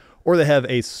improvement. Or they have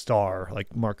a star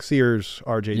like Mark Sears,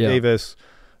 R.J. Davis.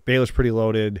 Baylor's pretty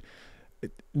loaded.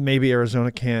 Maybe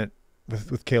Arizona can't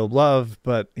with Caleb Love,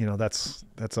 but that's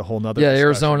a whole nother discussion.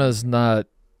 Arizona's not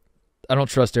 – I don't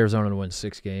trust Arizona to win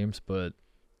 6 games, but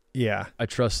I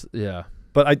trust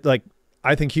 – But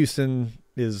I think Houston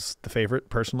is the favorite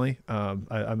personally. I'm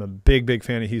a big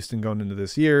fan of Houston going into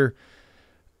this year.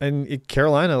 And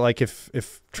Carolina, like if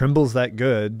Trimble's that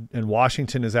good and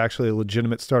Washington is actually a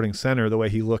legitimate starting center the way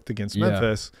he looked against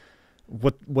Memphis –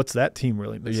 what's that team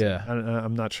really missing?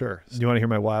 I'm not sure. Do you want to hear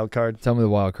my wild card? Tell me the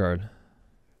wild card.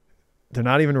 They're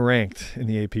not even ranked in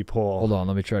the AP poll. Hold on,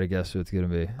 let me try to guess who it's going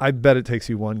to be. I bet it takes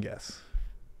you one guess.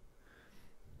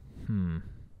 I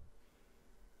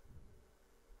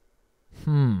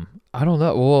don't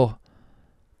know. Well,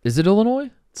 is it Illinois?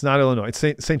 It's not Illinois. It's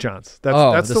St. John's.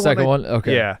 That's the second one.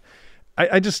 Okay. Yeah.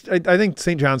 I think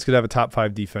St. John's could have a top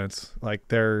 5 defense. Like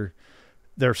they're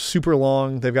super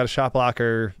long. They've got a shot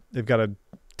blocker. They've got a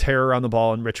terror on the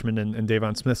ball in Richmond, and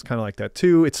Davon Smith's kind of like that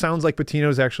too. It sounds like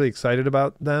Pitino's actually excited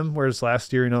about them, whereas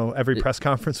last year, every press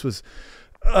conference was,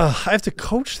 I have to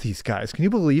coach these guys. Can you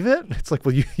believe it? It's like,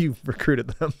 well, you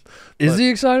recruited them. Is he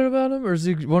excited about them, or does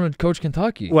he want to coach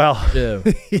Kentucky? Well,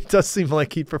 he does seem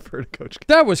like he'd prefer to coach Kentucky.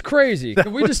 That was crazy.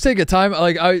 Can we just take a time?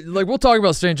 We'll talk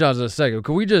about St. John's in a second.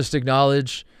 Can we just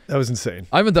acknowledge? That was insane.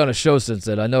 I haven't done a show since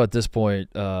then. I know at this point,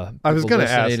 I was going to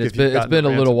ask. It's been a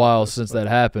little while since that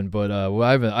happened, but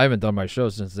I haven't done my show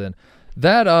since then.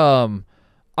 That I'm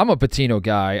a Pitino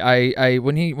guy. I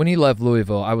when he left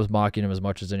Louisville, I was mocking him as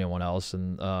much as anyone else,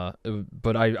 and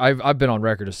but I've been on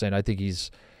record as saying I think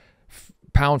he's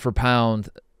pound for pound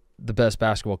the best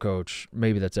basketball coach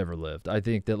maybe that's ever lived. I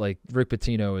think that like Rick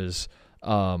Pitino is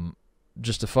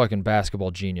just a fucking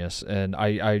basketball genius, and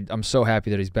I'm so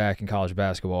happy that he's back in college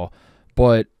basketball.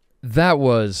 But that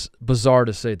was bizarre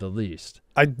to say the least.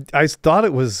 I thought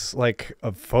it was like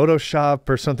a Photoshop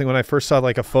or something when I first saw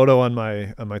like a photo on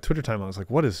my Twitter timeline. I was like,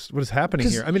 what is happening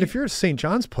here? I mean, if you're a St.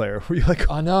 John's player, were you like,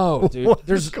 I know, dude.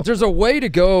 There's a way to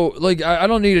go. Like I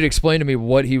don't need it explained to me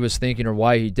what he was thinking or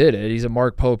why he did it. He's a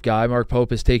Mark Pope guy. Mark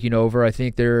Pope is taking over. I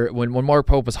think when Mark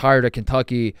Pope was hired at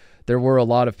Kentucky, there were a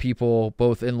lot of people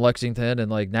both in Lexington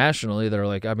and like nationally that are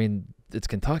like, I mean, it's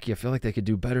Kentucky. I feel like they could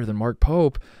do better than Mark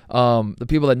Pope. The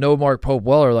people that know Mark Pope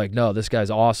well are like, no, this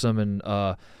guy's awesome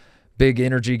and big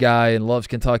energy guy and loves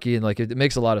Kentucky, and like it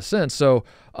makes a lot of sense. So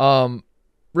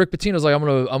Rick Pitino's like, I'm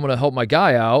gonna help my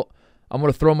guy out. I'm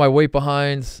going to throw my weight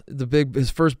behind his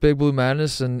first Big Blue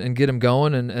Madness and get him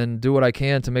going and do what I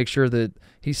can to make sure that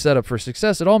he's set up for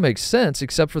success. It all makes sense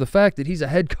except for the fact that he's a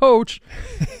head coach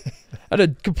at a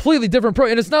completely different pro.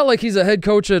 And it's not like he's a head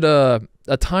coach at a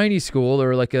tiny school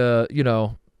or like a,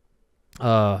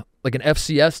 like an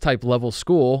FCS type level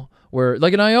school where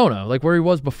like an Iona, like where he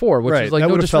was before, which is like that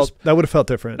would have felt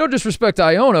different. No disrespect to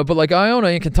Iona, but like Iona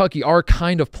and Kentucky are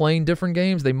kind of playing different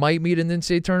games. They might meet in the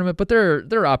NCAA tournament, but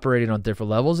they're operating on different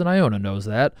levels, and Iona knows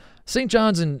that. St.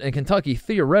 John's and Kentucky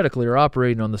theoretically are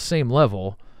operating on the same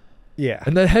level. Yeah,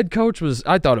 and the head coach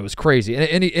I thought it was crazy,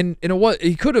 and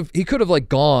he could have like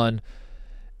gone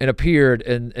and appeared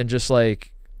and just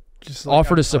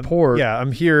offered his support.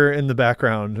 I'm here in the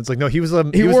background. It's like, no, he was the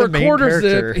main quarter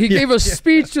character. Zip. He gave a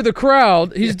speech to the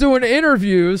crowd. He's doing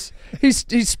interviews. He's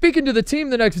speaking to the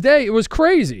team the next day. It was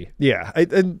crazy. Yeah,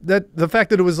 and the fact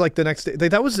that it was like the next day,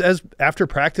 that was as after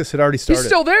practice had already started. He's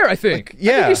still there, I think. I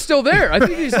think he's still there. I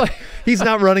think he's like he's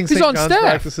not running St. John's staff.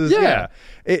 Practices. Yeah.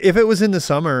 If it was in the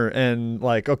summer and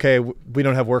like, okay, we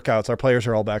don't have workouts, our players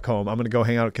are all back home, I'm going to go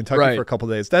hang out at Kentucky for a couple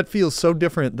of days. That feels so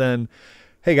different than,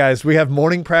 hey guys, we have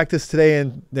morning practice today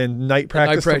and then night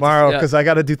practice tomorrow because I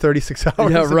got to do 36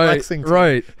 hours. Yeah, right.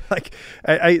 Like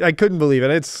I couldn't believe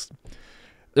it.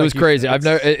 It was crazy.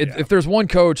 If there's one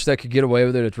coach that could get away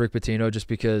with it, it's Rick Pitino, just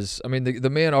because, I mean, the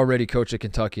man already coached at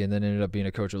Kentucky and then ended up being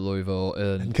a coach at Louisville.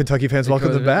 And Kentucky fans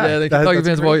welcome him back. Yeah, the Kentucky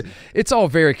fans, it's all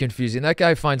very confusing. That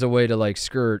guy finds a way to like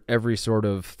skirt every sort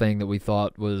of thing that we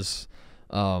thought was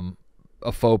a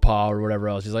faux pas or whatever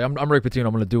else. He's like, I'm Rick Pitino,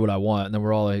 I'm going to do what I want. And then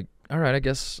we're all like, all right, I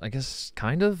guess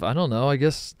kind of. I don't know. I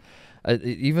guess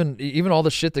even all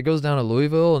the shit that goes down at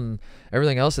Louisville and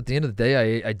everything else, at the end of the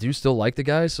day, I do still like the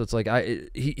guy. So it's like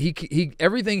he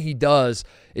everything he does,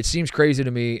 it seems crazy to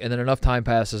me. And then enough time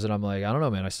passes, and I'm like, I don't know,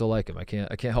 man. I still like him. I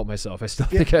can't help myself. I still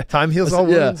think time heals all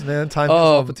wounds, man. Time heals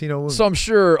all Pitino wounds. So I'm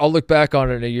sure I'll look back on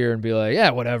it in a year and be like,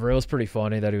 yeah, whatever. It was pretty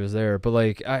funny that he was there, but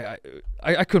like I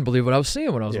couldn't believe what I was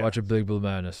seeing when I was watching Big Blue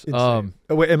Madness.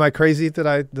 Wait, am I crazy that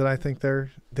I think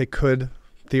they could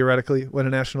theoretically win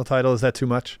a national title? Is that too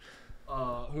much?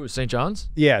 Who is St. John's?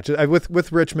 Yeah,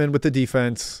 with Richmond, with the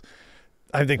defense,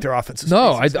 I think their offense is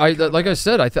like I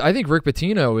said, I think Rick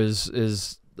Pitino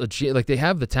is like they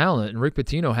have the talent, and Rick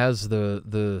Pitino has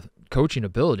the coaching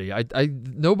ability.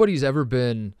 Nobody's ever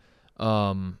been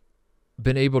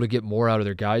able to get more out of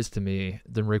their guys to me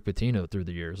than Rick Pitino through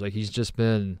the years. Like he's just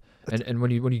been, and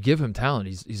when you give him talent,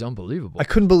 he's unbelievable. I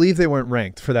couldn't believe they weren't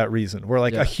ranked for that reason. Where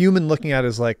like a human looking at it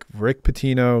is like Rick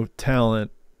Pitino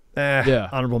talent.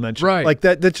 Honorable mention. Right. Like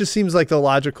that just seems like the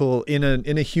logical in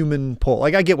a human poll.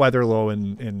 Like I get why they're low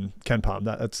in Ken Palm.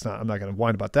 I'm not going to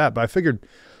whine about that, but I figured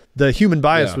the human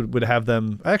bias would have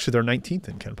them. Actually, they're 19th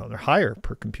in Ken Palm. They're higher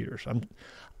per computers.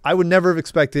 I would never have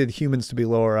expected humans to be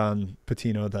lower on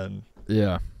Pitino than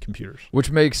computers. Which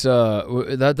makes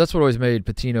that's what always made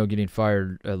Pitino getting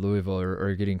fired at Louisville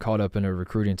or getting caught up in a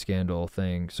recruiting scandal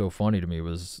thing so funny to me,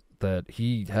 was that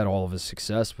he had all of his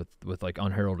success with like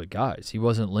unheralded guys. He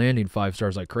wasn't landing 5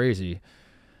 stars like crazy.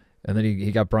 And then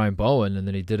he got Brian Bowen, and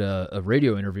then he did a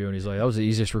radio interview, and he's like, that was the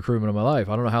easiest recruitment of my life.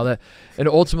 I don't know how that – and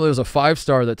ultimately it was a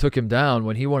 5-star that took him down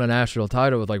when he won a national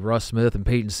title with like Russ Smith and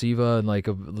Peyton Siva and like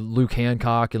Luke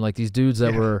Hancock and like these dudes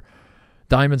that were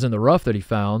diamonds in the rough that he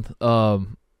found.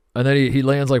 And then he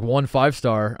lands like 1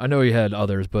 5-star. I know he had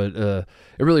others, but it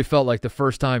really felt like the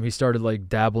first time he started like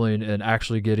dabbling and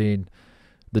actually getting –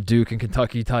 the Duke and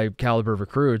Kentucky type caliber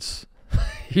recruits,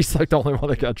 he's like the only one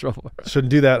that got in trouble.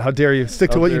 Shouldn't do that. How dare you? Stick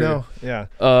to what you know. Yeah.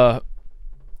 No,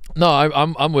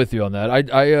 I'm with you on that.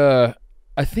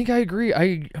 I think I agree.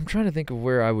 I'm trying to think of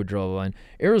where I would draw the line.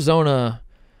 Arizona,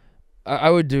 I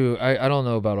would do. I don't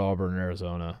know about Auburn and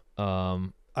Arizona.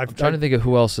 I'm trying to think of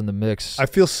who else in the mix. I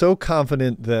feel so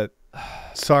confident that.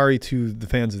 Sorry to the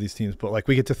fans of these teams, but like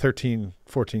we get to 13,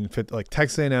 14, 15, like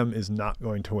Texas A&M is not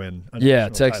going to win a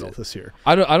national title this year.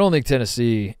 I don't think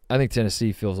Tennessee. I think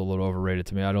Tennessee feels a little overrated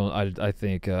to me. I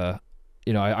think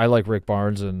I like Rick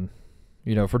Barnes, and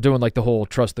if we're doing like the whole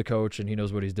trust the coach and he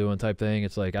knows what he's doing type thing,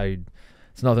 it's like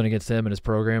it's nothing against him and his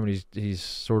program, and he's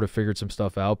sort of figured some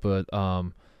stuff out, but I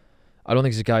don't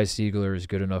think Zakai Siegler is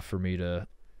good enough for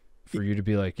you to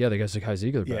be like, yeah, the guy's Zakai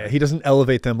Ziegler. Yeah, he doesn't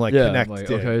elevate them like Connect like,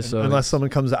 did. Okay, so unless someone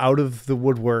comes out of the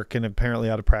woodwork and apparently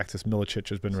out of practice. Milicic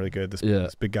has been really good.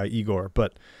 This big guy Igor,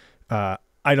 but I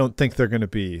don't think they're going to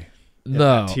be in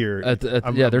that tier.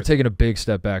 They're taking a big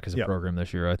step back as a program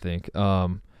this year, I think.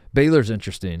 Baylor's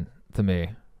interesting to me.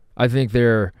 I think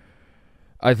they're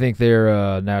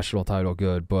national title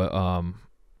good, but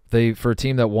for a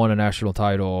team that won a national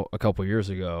title a couple years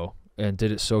ago and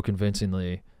did it so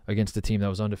convincingly against a team that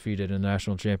was undefeated in the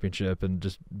national championship and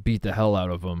just beat the hell out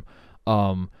of them.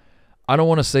 I don't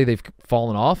want to say they've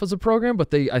fallen off as a program,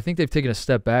 but I think they've taken a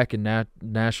step back in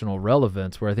national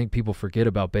relevance, where I think people forget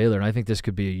about Baylor, and I think this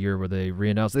could be a year where they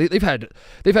reannounce. They've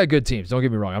had good teams. Don't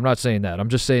get me wrong. I'm not saying that. I'm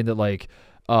just saying that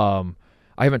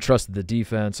I haven't trusted the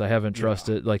defense. I haven't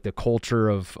trusted the culture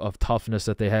of toughness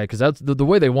that they had, because that's the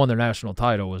way they won their national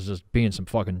title was just being some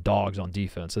fucking dogs on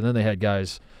defense. And then they had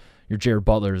guys, your Jared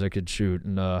Butlers that could shoot,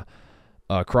 and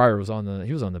Cryer was on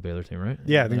the Baylor team, right?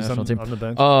 Yeah, he was on the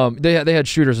bench. They had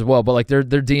shooters as well, but their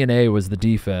DNA was the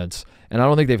defense, and I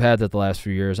don't think they've had that the last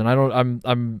few years. And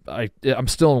I'm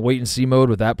still in wait and see mode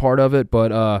with that part of it,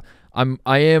 but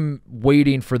I am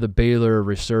waiting for the Baylor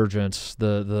resurgence,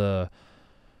 the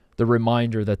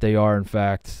reminder that they are in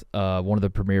fact one of the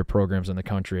premier programs in the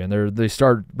country, and they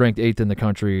start ranked 8th in the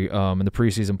country in the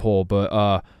preseason poll,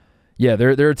 but. Yeah,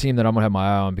 they're a team that I'm gonna have my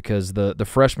eye on, because the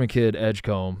freshman kid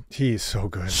Edgecombe, he's so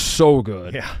good, so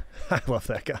good. Yeah, I love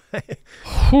that guy.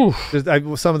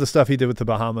 Some of the stuff he did with the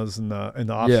Bahamas in the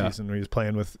offseason, where he was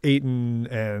playing with Ayton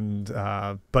and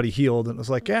Buddy Hield, and it was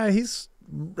like, yeah, he's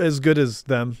as good as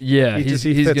them. Yeah, he's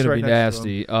gonna be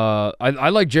nasty. I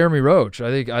like Jeremy Roach.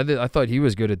 I thought he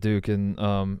was good at Duke,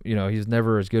 and he's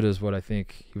never as good as what I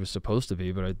think he was supposed to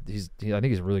be. But I think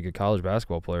he's a really good college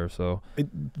basketball player. So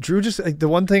Drew, just the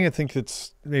one thing I think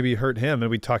that's maybe hurt him,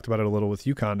 and we talked about it a little with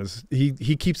UConn, is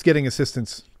he keeps getting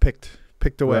assistants picked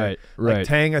away. Right. Like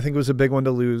Tang, I think, was a big one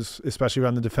to lose, especially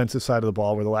around the defensive side of the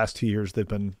ball, where the last 2 years they've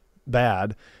been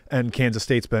bad, and Kansas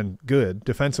State's been good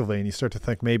defensively, and you start to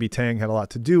think maybe Tang had a lot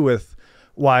to do with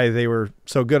why they were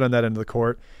so good on that end of the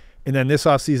court. And then this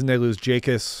offseason they lose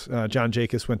Jacobs. John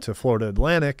Jacobs went to Florida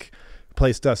Atlantic,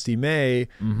 placed Dusty May.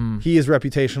 Mm-hmm. He is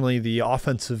reputationally the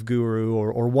offensive guru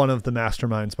or one of the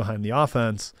masterminds behind the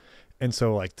offense. And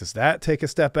so, does that take a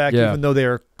step back, even though they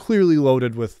are clearly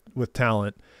loaded with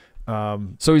talent?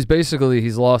 So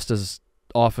he's lost his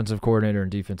offensive coordinator and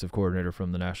defensive coordinator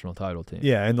from the national title team.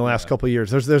 Yeah, in the last couple of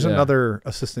years. There's another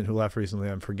assistant who left recently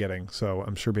I'm forgetting, so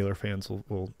I'm sure Baylor fans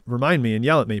will remind me and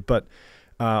yell at me. But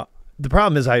the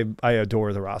problem is I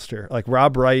adore the roster. Like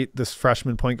Rob Wright, this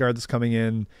freshman point guard that's coming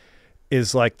in,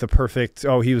 is like the perfect,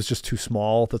 he was just too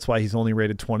small. That's why he's only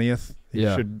rated 20th.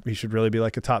 He should really be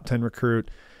like a top 10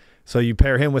 recruit. So you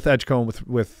pair him with Edgecombe,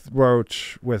 with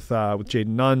Roach, with Jaden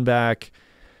Nunn back.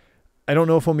 I don't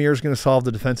know if Omir's going to solve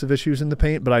the defensive issues in the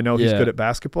paint, but I know he's good at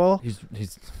basketball. He's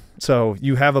So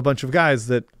you have a bunch of guys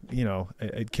that,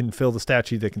 it can fill the stat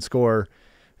sheet, they can score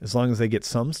as long as they get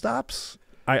some stops.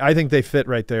 I think they fit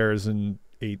right there as an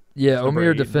 8. Yeah,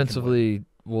 Omir defensively,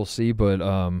 we'll see, but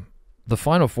the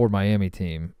Final Four Miami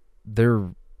team, there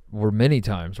were many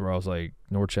times where I was like,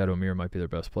 Norchad Omir might be their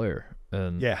best player.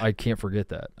 And I can't forget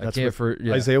that.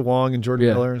 Isaiah Wong and Jordan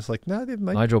Miller. It's like, no, they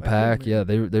might. Nigel Pack,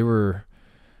 they were.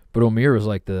 But Omir was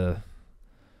like the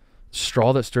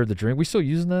straw that stirred the drink. We still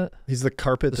using that? He's the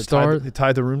carpet that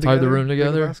tied the room together. Tied the room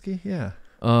together. Yeah.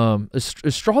 Is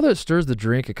straw that stirs the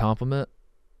drink a compliment?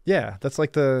 Yeah, that's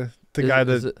like the guy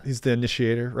that he's the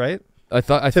initiator, right? I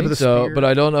think so, but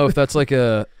I don't know if that's like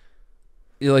a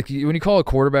when you call a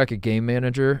quarterback a game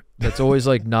manager, that's always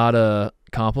like not a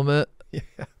compliment. Yeah.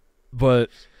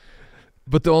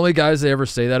 But the only guys they ever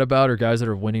say that about are guys that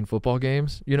are winning football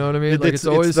games. You know what I mean? It's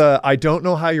always I don't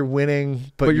know how you're winning,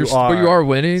 but you are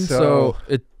winning. So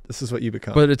this is what you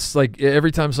become. But it's like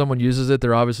every time someone uses it,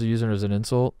 they're obviously using it as an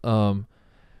insult. And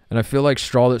I feel like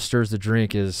straw that stirs the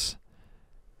drink is,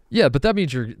 but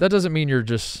that doesn't mean you're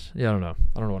just, I don't know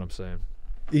what I'm saying.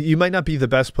 You might not be the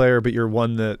best player, but you're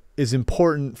one that is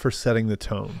important for setting the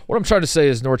tone. What I'm trying to say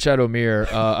is Norchad Omir,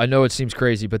 I know it seems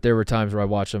crazy, but there were times where I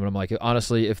watched him and I'm like,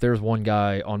 honestly, if there's one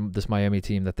guy on this Miami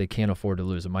team that they can't afford to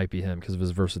lose, it might be him because of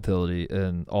his versatility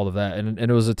and all of that. And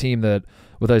it was a team that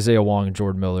with Isaiah Wong and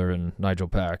Jordan Miller and Nigel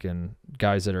Pack and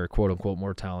guys that are quote-unquote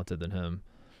more talented than him.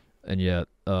 And yet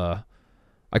I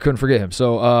couldn't forget him.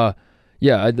 So,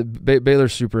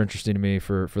 Baylor's super interesting to me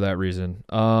for that reason.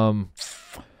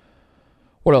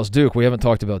 What else? Duke. We haven't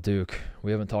talked about Duke.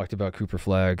 We haven't talked about Cooper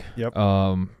Flagg. Yep.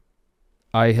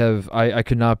 I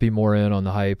could not be more in on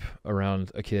the hype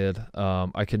around a kid.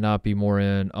 I could not be more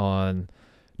in on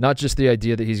not just the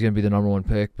idea that he's going to be the number 1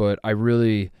 pick, but I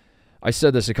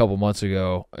said this a couple months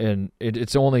ago, and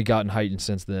it's only gotten heightened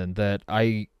since then, that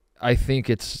I think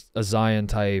it's a Zion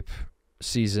type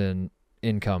season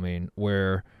incoming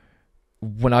where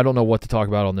when I don't know what to talk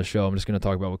about on the show, I'm just going to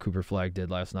talk about what Cooper Flagg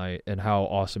did last night and how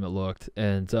awesome it looked.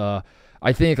 And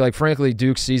I think, frankly,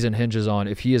 Duke's season hinges on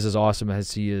if he is as awesome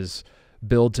as he is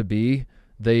billed to be,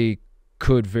 they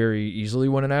could very easily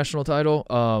win a national title.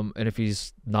 And if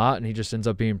he's not and he just ends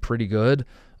up being pretty good,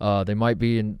 they might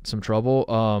be in some trouble.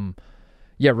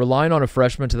 Yeah, relying on a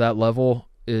freshman to that level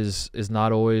is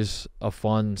not always a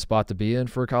fun spot to be in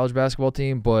for a college basketball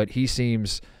team, but he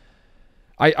seems –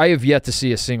 I have yet to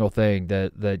see a single thing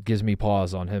that gives me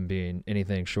pause on him being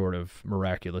anything short of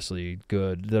miraculously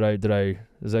good.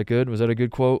 Is that good? Was that a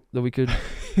good quote that we could?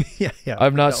 yeah.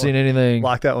 I've not seen anything.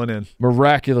 Lock that one in.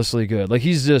 Miraculously good. Like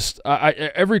he's just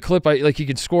every clip like he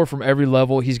can score from every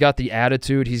level. He's got the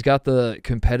attitude. He's got the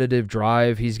competitive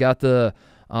drive. He's got the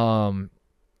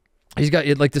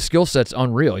like the skill set's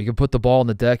unreal. He can put the ball on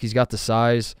the deck. He's got the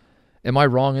size. Am I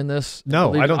wrong in this?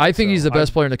 No, I don't. I think he's the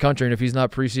best player in the country, and if he's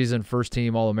not preseason first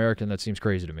team All-American, that seems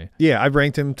crazy to me. Yeah, I've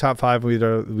ranked him top 5. We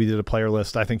did a player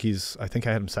list. I think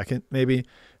I had him second, maybe.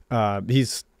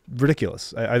 He's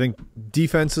ridiculous. I think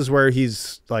defense is where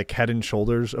he's like head and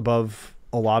shoulders above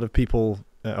a lot of people,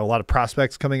 a lot of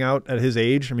prospects coming out at his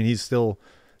age. I mean, he's still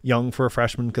young for a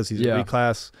freshman because he's a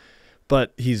reclass,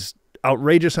 but he's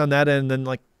outrageous on that end. And then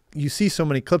like you see so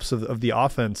many clips of the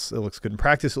offense. It looks good in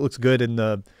practice. It looks good in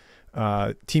the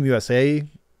Team USA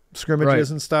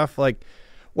scrimmages and stuff. Like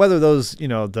whether those,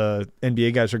 the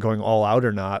NBA guys are going all out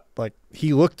or not, like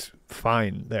he looked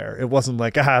fine there. It wasn't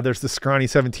like, there's this scrawny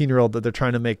 17-year-old that they're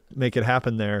trying to make it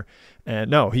happen there. And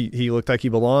no, he looked like he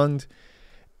belonged.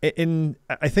 And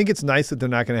I think it's nice that they're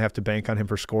not going to have to bank on him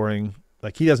for scoring.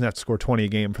 Like he doesn't have to score 20 a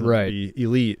game for them to be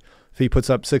elite. If he puts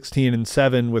up 16 and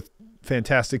 7 with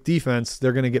fantastic defense,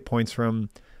 they're going to get points from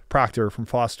Proctor, from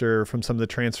Foster, from some of the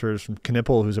transfers, from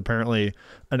Knipple, who's apparently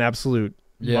an absolute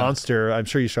monster. I'm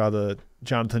sure you saw the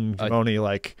Jonathan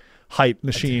Gimoni hype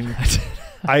machine.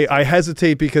 I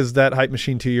hesitate because that hype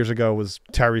machine 2 years ago was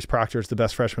Tyrese Proctor's the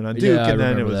best freshman on Duke, and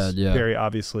then it was very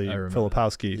obviously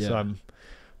Filipowski. So I'm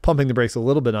pumping the brakes a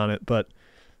little bit on it. But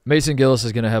Mason Gillis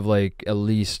is going to have like at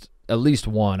least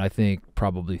one, I think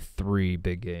probably 3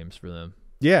 big games for them.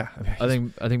 Yeah, I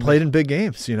think played in big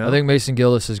games. I think Mason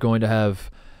Gillis is going to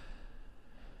have.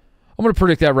 I'm going to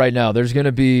predict that right now. There's going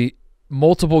to be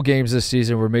multiple games this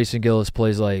season where Mason Gillis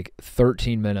plays like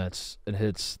 13 minutes and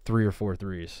hits 3 or 4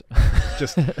 threes.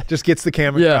 just gets the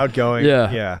camera crowd going.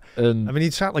 Yeah. And I mean, he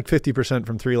shot like 50%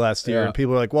 from 3 last year, and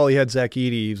people are like, "Well, he had Zach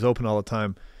Edey. He was open all the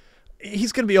time."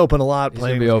 He's going to be open a lot,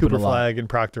 playing with Cooper Flagg and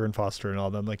Proctor and Foster and all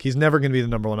them. Like he's never going to be the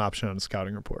number 1 option on the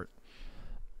scouting report.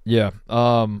 Yeah.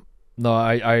 No,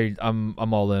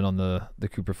 I'm all in on the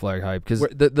Cooper Flagg hype because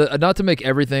the not to make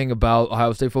everything about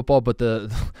Ohio State football, but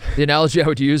the analogy I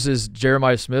would use is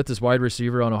Jeremiah Smith, this wide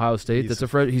receiver on Ohio State. He's a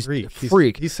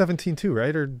freak. He's 17 too,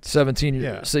 right? Or 17.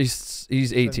 Yeah. So he's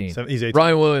 18. He's 18.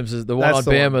 Ryan Williams is the one on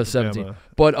Bama, 17. Bama.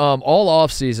 But all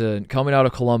off season coming out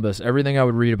of Columbus, everything I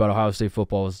would read about Ohio State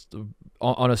football was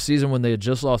on a season when they had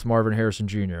just lost Marvin Harrison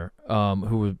Jr.,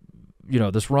 who was.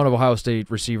 This run of Ohio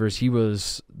State receivers, he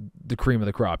was the cream of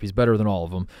the crop. He's better than all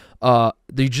of them.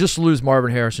 They just lose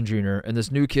Marvin Harrison Jr., and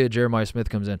this new kid, Jeremiah Smith,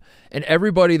 comes in. And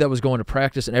everybody that was going to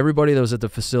practice and everybody that was at the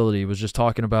facility was just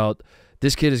talking about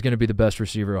this kid is going to be the best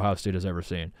receiver Ohio State has ever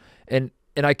seen. And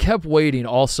I kept waiting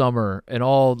all summer and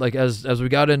all as we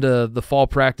got into the fall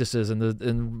practices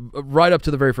and right up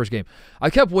to the very first game, I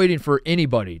kept waiting for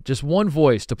anybody, just one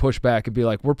voice to push back and be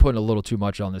like, we're putting a little too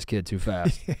much on this kid too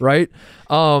fast, right?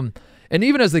 And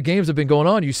even as the games have been going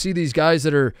on, you see these guys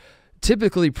that are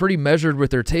typically pretty measured with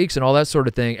their takes and all that sort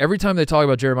of thing. Every time they talk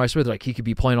about Jeremiah Smith, like he could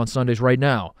be playing on Sundays right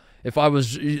now. If I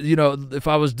was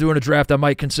doing a draft, I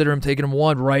might consider him taking him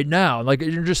 1 right now. Like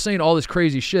you're just saying all this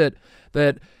crazy shit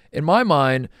that in my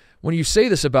mind, when you say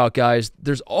this about guys,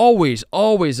 there's always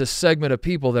a segment of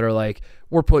people that are like,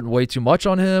 we're putting way too much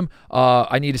on him.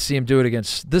 I need to see him do it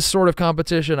against this sort of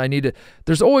competition.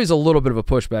 There's always a little bit of a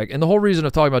pushback. And the whole reason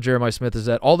of talking about Jeremiah Smith is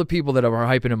that all the people that are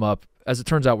hyping him up, as it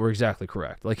turns out, were exactly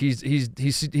correct. Like he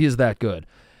is that good.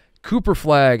 Cooper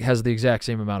Flagg has the exact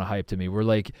same amount of hype to me. We're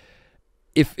like,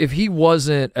 if he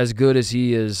wasn't as good as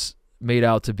he is made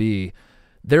out to be,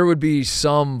 there would be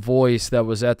some voice that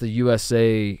was at the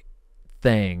USA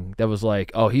thing that was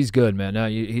like, oh, he's good, man. Now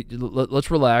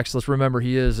let's relax. Let's remember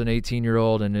he is an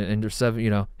 18-year-old and there's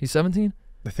 7. He's 17.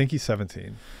 I think he's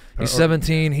 17. He's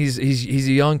 17. He's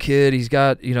a young kid. He's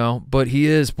got but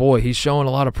he's showing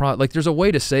a lot of like. There's a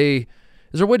way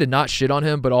to not shit on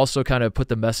him, but also kind of put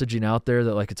the messaging out there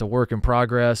that like it's a work in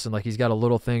progress and like he's got a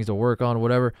little things to work on,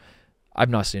 whatever. I've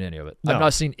not seen any of it. No. I've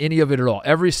not seen any of it at all.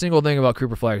 Every single thing about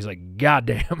Cooper Flagg is like,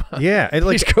 goddamn. Yeah, and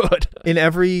like, he's good. In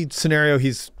every scenario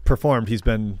he's performed, he's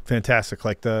been fantastic.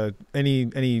 Like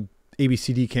any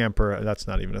ABCD camp, or that's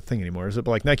not even a thing anymore, is it?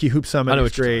 But like Nike Hoop Summit. I know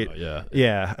it's great. Yeah.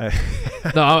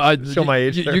 No, I show my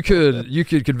age. You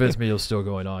could convince me it was still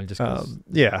going on. Just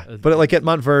but like at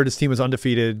Montverde, his team was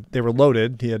undefeated. They were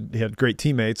loaded. He had great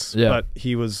teammates, but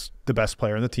he was the best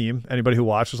player in the team. Anybody who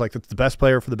watched was like, that's the best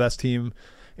player for the best team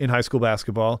in high school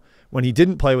basketball. When he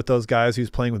didn't play with those guys, he was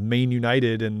playing with Maine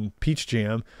United and Peach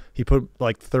Jam. He put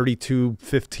like 32,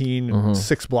 15,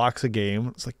 6 blocks a game.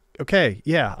 It's like, okay,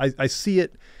 yeah, I see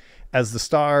it as the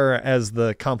star, as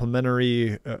the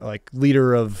complimentary like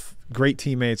leader of great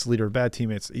teammates, leader of bad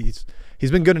teammates.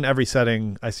 He's been good in every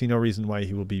setting. I see no reason why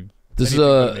he will be. This is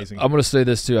amazing. I'm going to say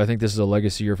this too. I think this is a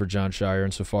legacy year for Jon Scheyer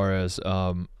insofar as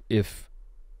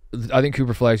I think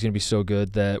Cooper Flagg's going to be so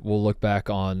good that we'll look back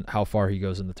on how far he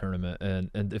goes in the tournament,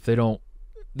 and if they don't,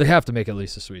 they have to make at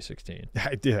least a Sweet 16.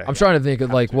 I'm trying to think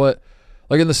of like what,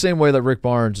 like in the same way that Rick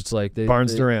Barnes, it's like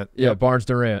Barnes-Durant. Yeah,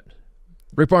 Barnes-Durant.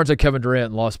 Rick Barnes had Kevin Durant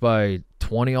and lost by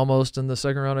 20 almost in the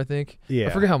second round, I think. Yeah. I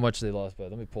forget how much they lost by.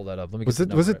 Let me pull that up. Was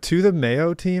it to the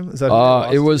Mayo team? Is that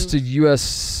it was to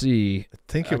USC. I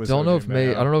think it was. I don't know if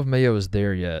Mayo was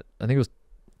there yet. I think it was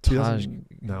Taj.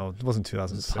 No, it wasn't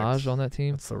 2006. Taj on that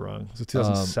team? That's so wrong. Was it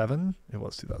 2007? It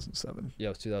was 2007. Yeah, it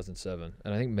was 2007.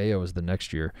 And I think Mayo was the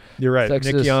next year. You're right.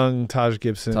 Texas, Nick Young, Taj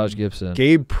Gibson.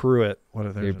 Gabe Pruitt. What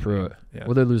are they? Gabe Pruitt. Yeah.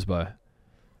 What did they lose by?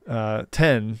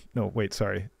 10. No, wait,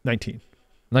 sorry. 19.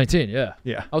 19, yeah.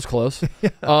 Yeah. I was close. In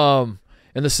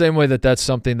the same way that's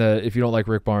something that if you don't like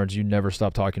Rick Barnes, you never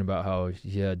stop talking about how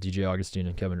he had DJ Augustine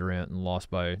and Kevin Durant and lost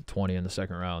by 20 in the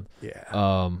second round.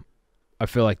 Yeah. I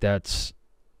feel like that's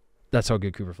how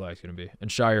good Cooper Flagg's going to be. And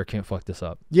Scheyer can't fuck this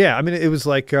up. Yeah, I mean, it was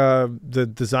like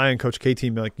the Zion Coach K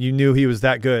team, like you knew he was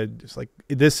that good. It's like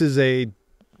this is a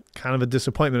kind of a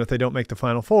disappointment if they don't make the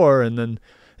Final Four, and then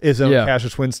Izzo,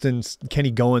 Cassius Winston,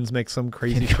 Kenny Goins make some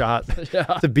crazy shot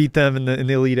to beat them in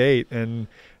the Elite Eight, and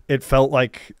it felt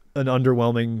like an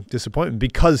underwhelming disappointment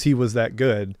because he was that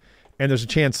good, and there's a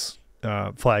chance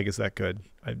Flagg is that good.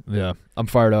 I'm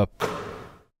fired up.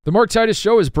 The Mark Titus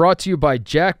Show is brought to you by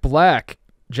Jack Black.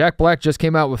 Jack Black just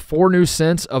came out with 4 new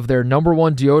scents of their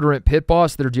 #1 deodorant, Pit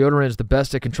Boss. Their deodorant is the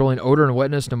best at controlling odor and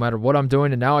wetness no matter what I'm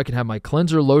doing, and now I can have my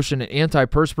cleanser, lotion, and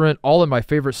antiperspirant all in my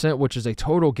favorite scent, which is a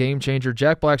total game changer.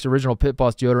 Jack Black's original Pit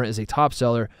Boss deodorant is a top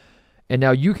seller, and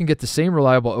now you can get the same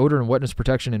reliable odor and wetness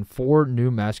protection in 4 new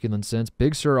masculine scents.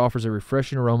 Big Sur offers a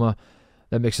refreshing aroma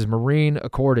that mixes marine,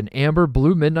 accord, and amber.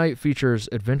 Blue Midnight features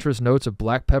adventurous notes of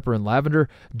black pepper and lavender.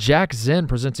 Jack Zen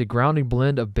presents a grounding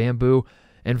blend of bamboo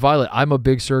and violet. I'm a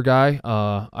Big Sur guy.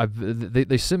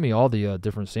 They sent me all the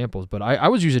different samples, but I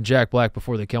was using Jack Black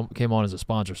before they came on as a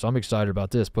sponsor, so I'm excited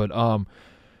about this. But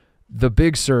the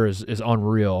Big Sur is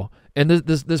unreal. And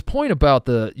this point about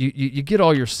you get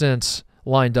all your scents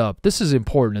lined up. This is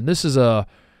important, and this is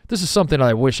something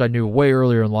I wish I knew way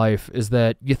earlier in life, is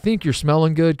that you think you're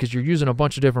smelling good because you're using a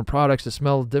bunch of different products that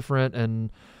smell different,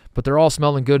 but they're all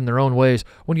smelling good in their own ways.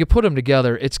 When you put them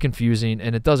together, it's confusing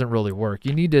and it doesn't really work.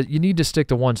 You need to stick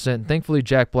to one scent. And thankfully,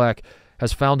 Jack Black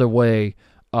has found a way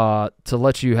to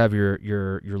let you have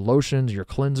your lotions, your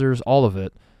cleansers, all of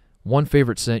it. One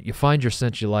favorite scent. You find your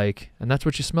scent you like, and that's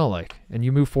what you smell like, and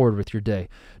you move forward with your day.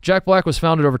 Jack Black was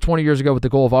founded over 20 years ago with the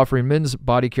goal of offering men's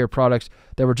body care products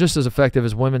that were just as effective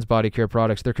as women's body care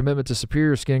products. Their commitment to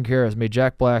superior skincare has made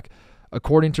Jack Black,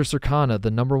 according to Circana, the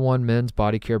 #1 men's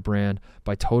body care brand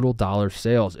by total dollar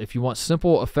sales. If you want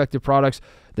simple, effective products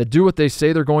that do what they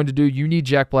say they're going to do, you need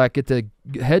Jack Black. Head to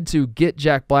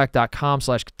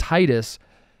getjackblack.com/Titus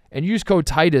and use code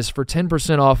Titus for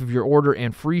 10% off of your order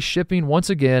and free shipping. Once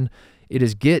again, it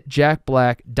is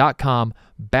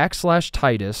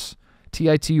getjackblack.com/Titus,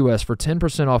 Titus, for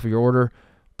 10% off of your order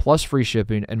plus free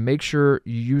shipping. And make sure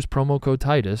you use promo code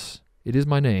Titus. It is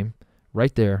my name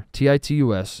right there,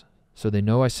 Titus, so they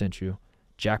know I sent you.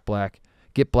 Jack Black.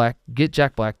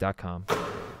 Getjackblack.com.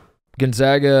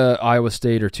 Gonzaga, Iowa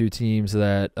State are 2 teams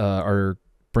that are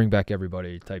bring back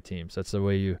everybody type teams. That's the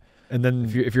way you. And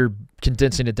then if you're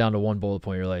condensing it down to one bullet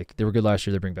point, you're like, they were good last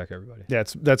year, they bring back everybody. Yeah,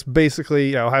 that's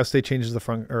basically Ohio State changes the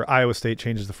front, or Iowa State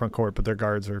changes the front court, but their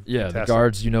guards are fantastic. The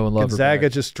guards and love. Gonzaga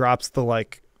just drops the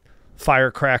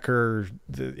firecracker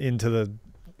into the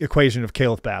equation of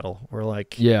Caleb Battle, where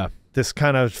this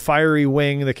kind of fiery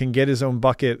wing that can get his own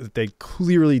bucket that they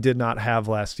clearly did not have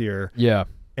last year. Yeah.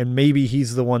 And maybe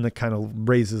he's the one that kind of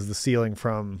raises the ceiling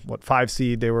from 5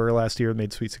 seed they were last year,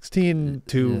 made Sweet 16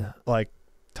 to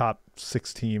top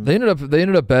 6 team. They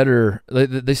ended up better.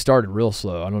 They started real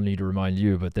slow. I don't need to remind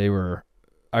you, but they were.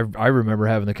 I remember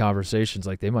having the conversations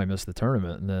like they might miss the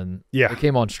tournament, and then they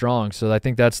came on strong. So I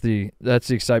think that's the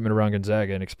excitement around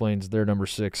Gonzaga, and explains their number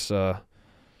 6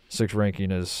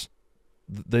 ranking as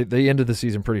they ended the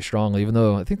season pretty strongly, even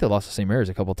though I think they lost to St. Mary's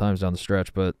a couple times down the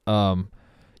stretch. But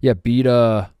yeah, beat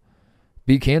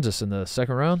Kansas in the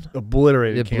second round.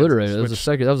 Obliterated. Kansas, that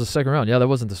was the second round. Yeah, that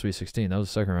wasn't the Sweet 16. That was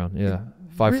the second round. Yeah,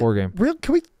 5-4 game.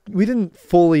 Can we didn't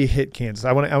fully hit Kansas.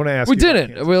 I want to ask. We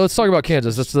didn't. Well, let's talk about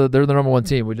Kansas. They're the number one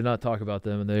team. We did not talk about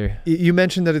them, and You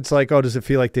mentioned that it's like, oh, does it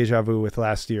feel like deja vu with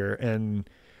last year? And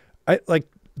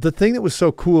the thing that was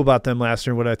so cool about them last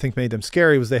year, and what I think made them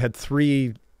scary, was they had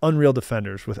 3 unreal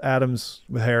defenders with Adams,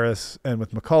 with Harris, and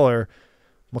with McCullough.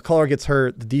 McCullough gets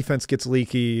hurt. The defense gets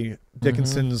leaky.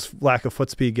 Dickinson's lack of foot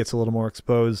speed gets a little more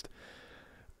exposed.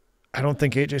 I don't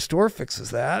think A.J. Storr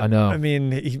fixes that. I know. I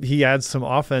mean, he adds some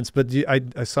offense, but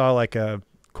I saw like a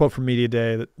quote from Media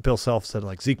Day that Bill Self said,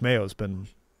 like, Zeke Mayo's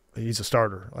he's a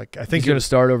starter. Like, I think he's going to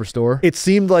start over Storr. It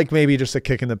seemed like maybe just a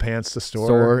kick in the pants to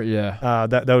Storr. Yeah.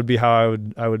 That would be how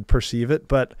I would perceive it,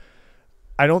 but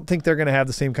I don't think they're going to have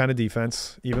the same kind of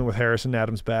defense, even with Harris and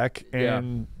Adams back.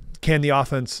 And can the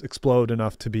offense explode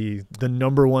enough to be the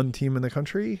number 1 team in the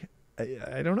country?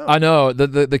 I don't know. I know.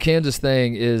 The Kansas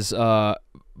thing is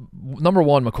number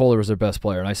 1, McCullough was their best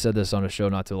player, and I said this on a show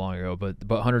not too long ago, but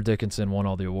Hunter Dickinson won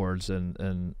all the awards,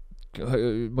 and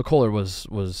McCullough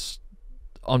was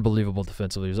unbelievable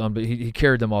defensively. He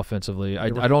carried them offensively. I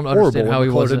don't understand how he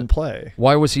wasn't. Didn't play.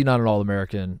 Why was he not an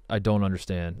All-American? I don't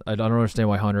understand. I don't understand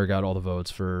why Hunter got all the votes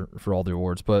for all the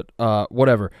awards, but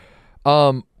whatever.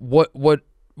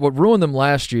 What ruined them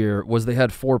last year was they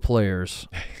had 4 players,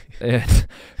 and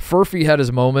Furphy had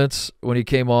his moments when he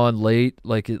came on late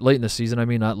in the season. I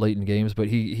mean, not late in games, but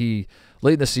he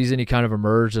late in the season he kind of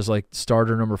emerged as like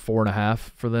starter number 4.5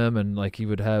 for them, and like he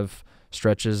would have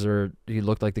stretches, or he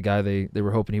looked like the guy they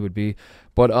were hoping he would be.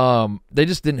 But they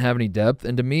just didn't have any depth.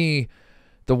 And to me,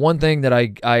 the one thing that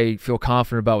I feel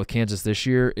confident about with Kansas this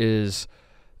year is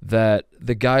that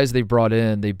the guys they brought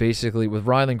in, they basically, with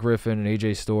Rylan Griffin and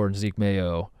A.J. Storr and Zeke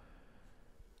Mayo,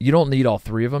 you don't need all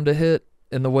 3 of them to hit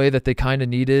in the way that they kind of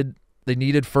needed. They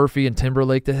needed Furphy and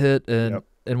Timberlake to hit, and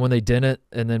when they didn't,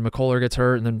 and then McCullough gets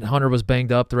hurt, and then Hunter was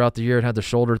banged up throughout the year and had the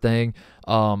shoulder thing,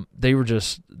 they were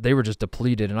just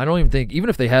depleted. And I don't even think, even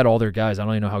if they had all their guys, I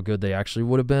don't even know how good they actually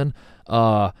would have been.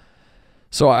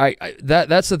 So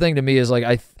that's the thing to me, is like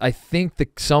I think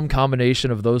some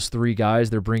combination of those 3 guys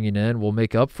they're bringing in will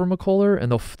make up for McCullough, and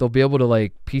they'll be able to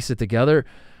like piece it together.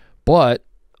 But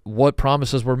what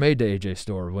promises were made to A.J.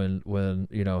 Storr when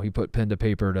he put pen to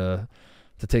paper to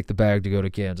take the bag to go to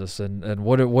Kansas, and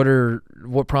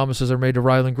what promises are made to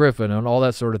Rylan Griffin and all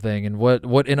that sort of thing, and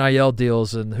what NIL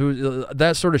deals and who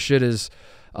that sort of shit is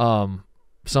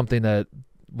something that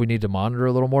we need to monitor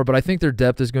a little more. But I think their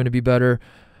depth is going to be better.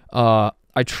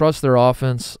 I trust their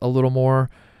offense a little more.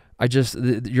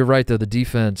 You're right though, the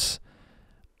defense.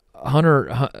 Hunter,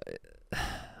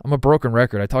 I'm a broken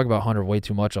record. I talk about Hunter way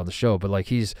too much on the show, but like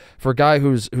he's, for a guy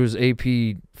who's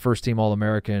AP first team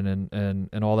All-American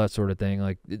and all that sort of thing,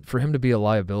 like for him to be a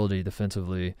liability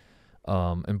defensively,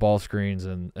 and ball screens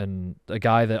and a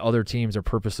guy that other teams are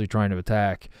purposely trying to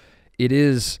attack,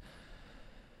 it's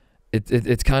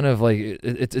kind of like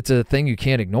it's a thing you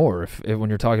can't ignore when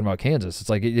you're talking about Kansas. It's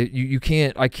like you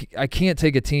can't. I can't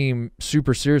take a team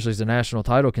super seriously as a national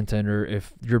title contender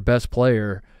if your best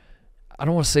player, I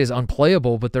don't want to say is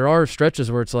unplayable, but there are stretches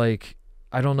where it's like,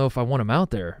 I don't know if I want him out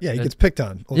there. Yeah, he gets picked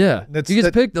on. Yeah, he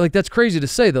gets picked. Like, that's crazy to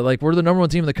say that. Like, we're the number 1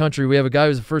 team in the country. We have a guy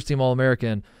who's a first team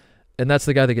All-American, and that's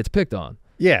the guy that gets picked on.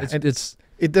 Yeah,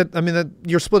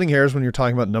 you're splitting hairs when you're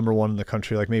talking about number 1 in the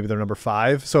country. Like maybe they're number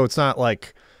 5. So it's not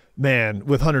like, man,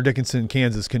 with Hunter Dickinson,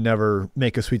 Kansas can never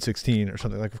make a Sweet 16 or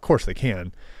something. Like, of course they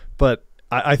can, but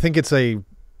I think it's a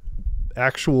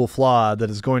actual flaw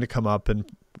that is going to come up and,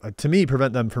 to me,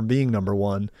 prevent them from being number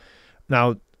 1.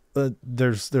 Now,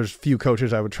 there's few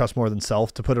coaches I would trust more than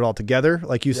Self to put it all together.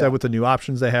 Like you said, with the new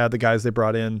options they had, the guys they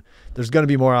brought in, there's going to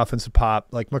be more offensive pop.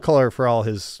 Like McCullough, for all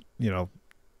his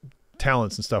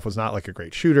talents and stuff, was not like a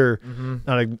great shooter,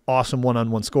 not an awesome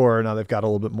one-on-one scorer. Now they've got a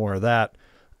little bit more of that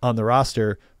on the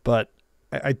roster, but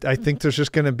I think there's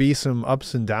just going to be some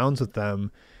ups and downs with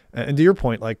them. And to your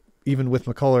point, like even with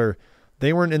McCullough,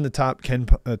 they weren't in the top 10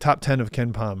 of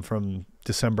KenPom from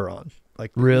December on.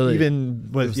 Like really,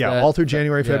 even with all through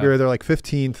January, February, they're like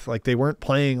 15th. Like they weren't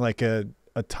playing like a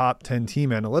top 10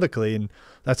 team analytically, and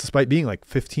that's despite being like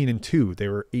 15-2. They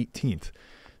were 18th.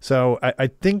 So I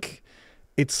think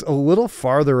it's a little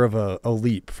farther of a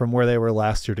leap from where they were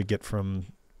last year to get from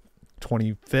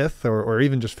 25th or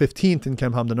even just 15th in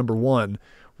KenPom to number 1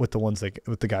 with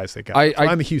the guys they got.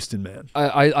 I'm a Houston man.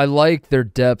 I like their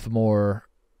depth more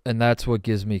and that's what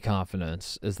gives me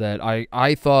confidence, is that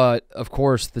I thought, of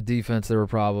course, the defense, there were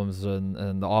problems,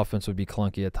 and the offense would be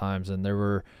clunky at times, and there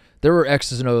were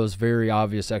X's and O's, very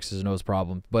obvious X's and O's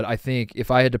problems. But I think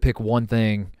if I had to pick one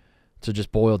thing to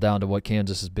just boil down to what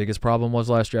Kansas's biggest problem was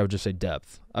last year, I would just say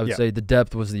depth. I would say the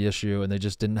depth was the issue, and they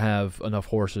just didn't have enough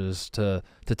horses to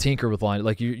tinker with line.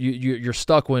 Like you're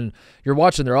stuck when you're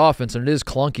watching their offense, and it is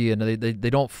clunky, and they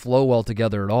don't flow well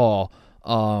together at all.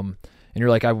 And you're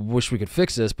like, I wish we could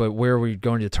fix this, but where are we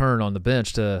going to turn on the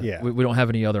bench to? We don't have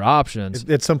any other options.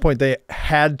 At some point, they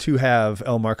had to have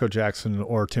El Marco Jackson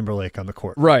or Timberlake on the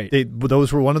court. Right.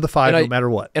 Those were one of the five, no matter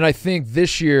what. And I think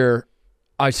this year,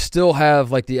 I still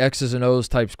have like the X's and O's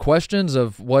types questions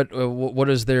of what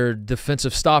is their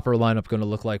defensive stopper lineup going to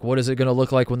look like? What is it going to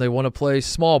look like when they want to play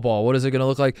small ball? What is it going to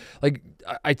look like? Like,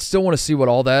 I still want to see what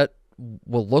all that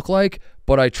will look like,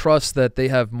 but I trust that they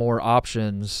have more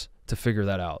options to figure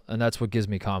that out, and that's what gives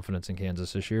me confidence in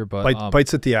Kansas this year. But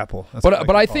bites at the apple. That's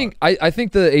but I think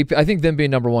them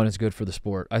being number one is good for the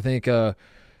sport. I think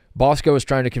Bosco is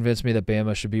trying to convince me that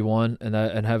Bama should be one,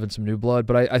 and having some new blood.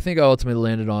 But I think I ultimately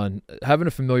landed on having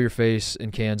a familiar face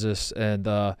in Kansas, and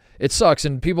it sucks.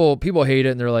 And people hate it,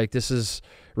 and they're like, this is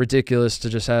ridiculous to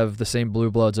just have the same blue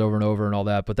bloods over and over and all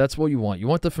that. But that's what you want. You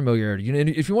want the familiarity.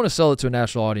 If you want to sell it to a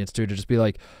national audience too, to just be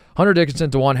like Hunter Dickinson,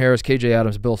 DeJuan Harris, KJ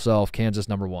Adams, Bill Self, Kansas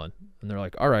number one. And they're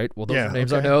like, all right, well, those are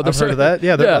names I know. I've heard of that.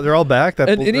 Yeah, they're all back.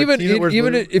 And even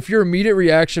if your immediate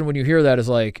reaction when you hear that is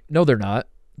like, no, they're not.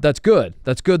 That's good.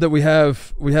 That's good that we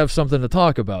have something to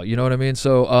talk about. You know what I mean?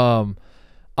 So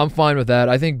I'm fine with that.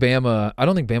 I don't think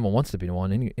Bama wants to be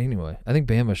one anyway. I think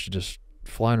Bama should just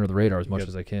fly under the radar as much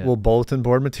as they can. Well, bulletin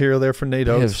board material there for Nate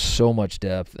Oates. They have so much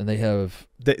depth, and they have.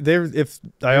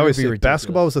 I always say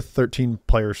basketball was a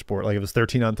 13-player sport, like it was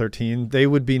 13 on 13, they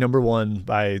would be number one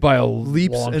by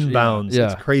leaps and bounds.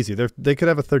 Yeah. It's crazy. They could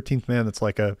have a 13th man that's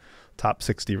like a top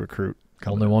 60 recruit.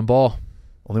 Only one ball.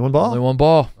 Only one ball. Only one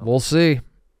ball. We'll see.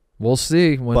 We'll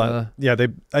see.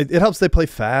 It helps they play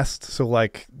fast. So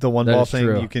like the one ball thing,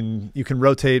 true. you can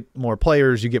rotate more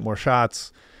players, you get more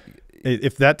shots.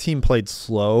 If that team played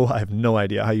slow, I have no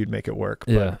idea how you'd make it work.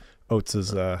 But Oates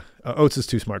is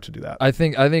too smart to do that. I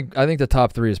think the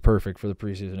top three is perfect for the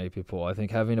preseason AP poll. I think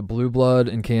having a blue blood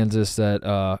in Kansas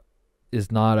that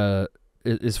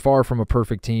is far from a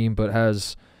perfect team, but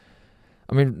has.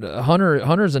 I mean,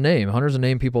 Hunter's a name. Hunter's a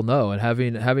name people know, and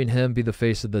having him be the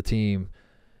face of the team,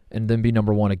 and then be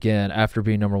number one again after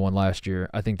being number one last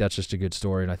year, I think that's just a good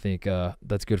story, and I think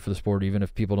that's good for the sport, even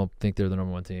if people don't think they're the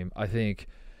number one team. I think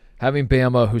having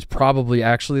Bama, who's probably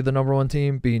actually the number one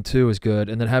team, being two is good,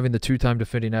 and then having the two-time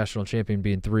defending national champion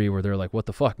being three, where they're like, what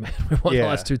the fuck, man? We won the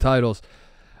last two titles.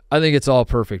 I think it's all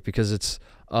perfect because it's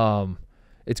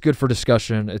good for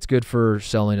discussion. It's good for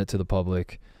selling it to the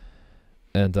public.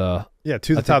 And two of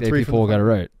the top three people got it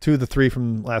right. Two of the three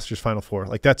from last year's Final Four.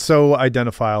 Like that's so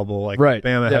identifiable. Like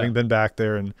Bama having been back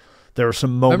there, and there were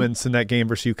some moments in that game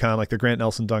versus UConn, like the Grant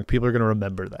Nelson dunk. People are going to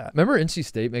remember that. Remember NC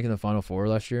State making the Final Four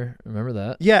last year? Remember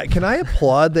that? Yeah. Can I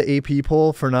applaud the AP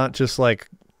poll for not just like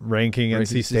ranking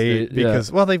NC State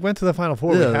because they went to the Final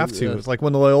Four. We have to. It's like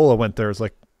when Loyola went there. It's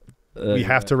like we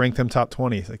have to rank them top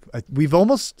 20. It's like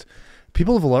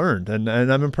people have learned, and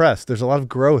I'm impressed. There's a lot of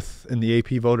growth in the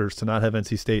AP voters to not have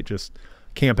NC State just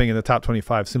camping in the top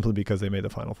 25 simply because they made the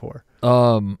Final Four.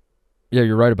 Yeah,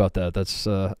 you're right about that. That's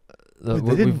they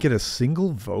didn't get a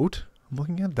single vote. I'm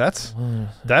looking at that's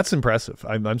impressive.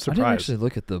 I'm surprised. I didn't actually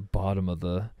look at the bottom of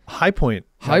the High Point.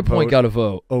 High Point got a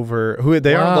vote over who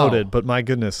they aren't voted, but my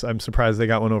goodness, I'm surprised they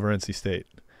got one over NC State.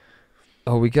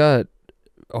 Oh, we got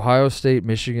Ohio State,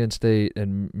 Michigan State,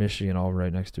 and Michigan all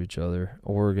right next to each other.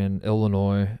 Oregon,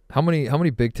 Illinois. How many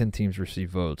Big Ten teams receive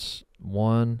votes?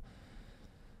 One,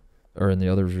 and the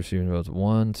others receiving votes.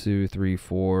 1, 2, 3,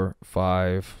 4,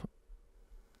 5.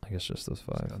 I guess just those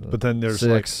 5. But then there's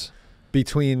 6. Like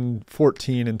between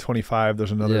 14 and 25,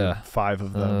 there's another 5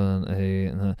 of them.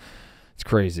 8. It's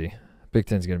crazy. Big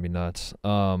Ten's gonna be nuts.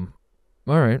 All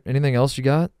right. Anything else you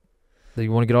got that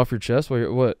you want to get off your chest?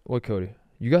 What, Cody?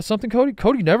 You got something, Cody?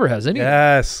 Cody never has any.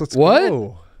 Yes, let's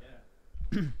go.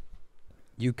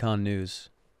 UConn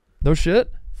news. No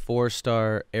shit?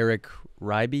 4-star Eric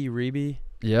Ryby.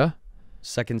 Yeah.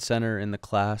 Second center in the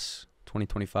class,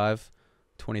 2025.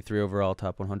 23 overall,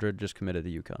 top 100. Just committed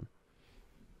to UConn.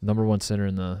 Number one center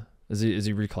in the. Is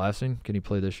he reclassing? Can he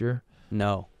play this year?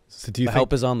 No. So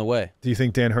help is on the way. Do you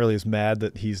think Dan Hurley is mad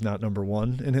that he's not number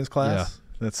one in his class?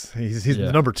 Yeah. He's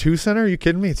the number 2 center. Are you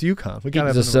kidding me? It's UConn. We got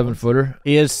he's a 7-footer.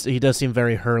 He is. He does seem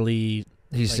very Hurley.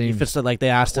 He seems like they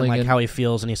asked him like how he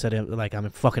feels, and he said like I'm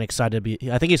fucking excited to be.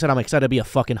 I think he said I'm excited to be a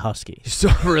fucking Husky. So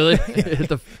really, hit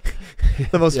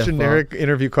the most generic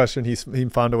interview question he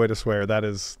found a way to swear. That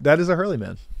is a Hurley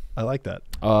man. I like that.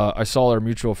 I saw our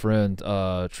mutual friend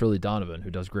Trilly Donovan,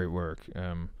 who does great work.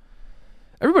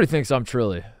 Everybody thinks I'm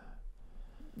Trilly.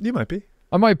 You might be.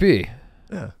 I might be.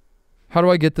 Yeah. How do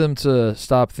I get them to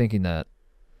stop thinking that?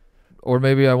 Or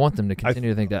maybe I want them to continue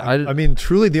to think that. I mean,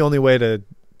 truly the only way to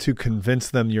convince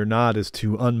them you're not is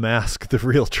to unmask the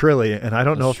real Trilly, and I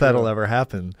don't know if that'll ever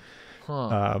happen.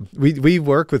 Huh. We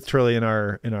work with Trilly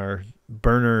in our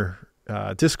burner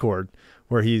Discord,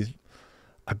 where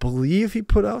I believe he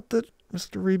put out that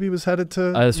Mr. Reeby was headed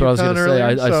to that's what I was going to say.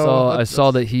 I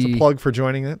saw that he... It's a plug for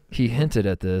joining it. He hinted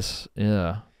at this,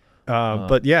 yeah.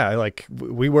 But yeah,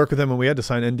 we work with him and we had to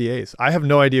sign NDAs. I have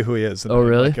no idea who he is. And oh,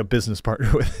 really? I'm like a business partner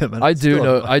with him. And I do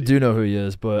know who he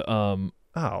is, but I'm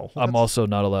also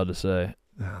not allowed to say.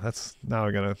 That's now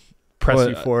we're gonna press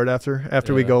you forward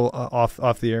after we go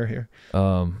off the air here.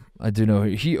 I do know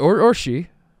he or she.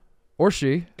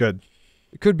 Good.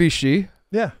 It could be she.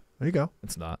 Yeah. There you go.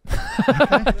 It's not.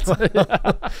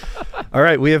 All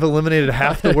right, we have eliminated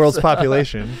half the world's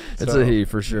population. It's a he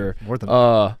for sure. More than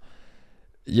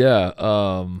yeah.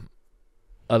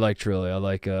 I like Trilly. I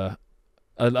like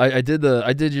I did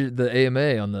the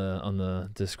AMA on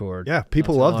the Discord. Yeah,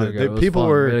 people loved it. People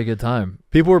we had a good time.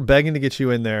 People were begging to get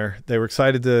you in there. They were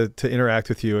excited to interact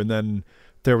with you, and then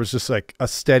there was just like a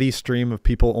steady stream of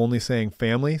people only saying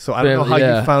family. So I don't know how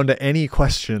you found any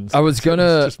questions. I was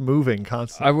just moving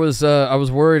constantly. I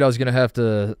was worried I was gonna have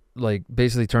to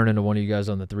basically turn into one of you guys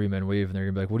on the 3-man wave, and they're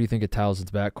gonna be like, "What do you think of Towson's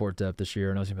backcourt depth this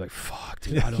year?" And I was gonna be like, "Fuck,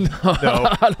 dude, I don't know." No,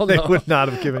 I don't know. They would not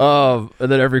have given.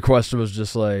 And then every question was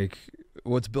just like,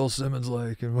 "What's Bill Simmons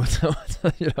like?" and what's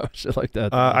shit like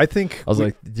that. I think I was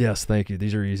like, "Yes, thank you.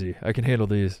 These are easy. I can handle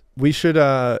these." We should.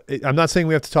 I'm not saying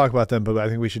we have to talk about them, but I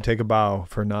think we should take a bow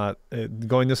for not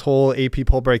going this whole AP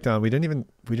poll breakdown. We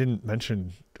didn't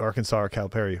mention Arkansas or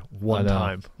Calipari one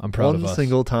time. I'm proud of us. One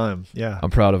single time. Yeah, I'm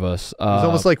proud of us. It's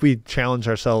almost like we challenged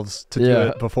ourselves to do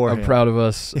it beforehand. I'm proud of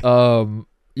us.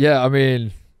 Yeah, I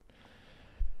mean,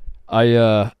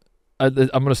 I'm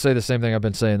going to say the same thing I've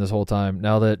been saying this whole time.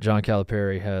 Now that John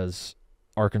Calipari has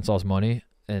Arkansas's money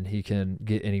and he can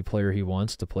get any player he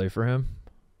wants to play for him,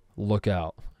 look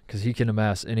out, because he can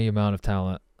amass any amount of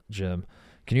talent, Jim.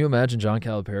 Can you imagine John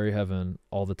Calipari having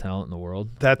all the talent in the world?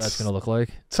 That's going to look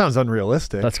like? Sounds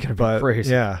unrealistic. That's going to be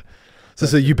crazy. Yeah.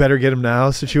 So you better get him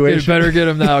now situation? You better get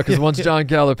him now, because once John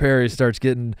Calipari starts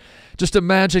getting – just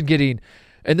imagine getting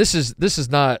 – and this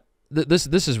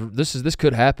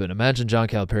could happen. Imagine John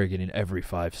Calipari getting every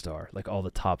 5-star, like all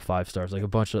the top 5 stars, like a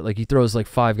bunch of he throws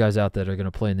 5 guys out that are going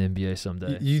to play in the NBA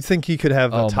someday. You think he could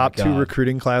have a top 2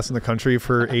 recruiting class in the country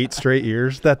for 8 straight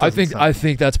years? I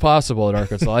think that's possible at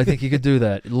Arkansas. I think he could do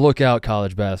that. Look out,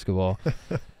 college basketball.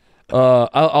 I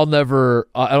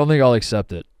don't think I'll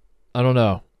accept it. I don't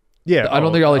know. Yeah, I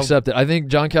don't think I'll accept it. I think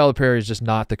John Calipari is just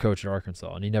not the coach at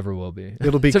Arkansas, and he never will be.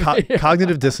 It'll be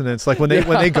cognitive dissonance, like when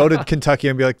they go to Kentucky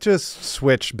and be like, just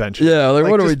switch benches. Yeah,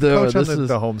 what are we doing? This is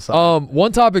the home side.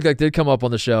 One topic that did come up on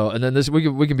the show, and then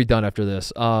we can be done after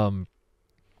this. I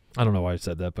don't know why I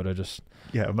said that, but I just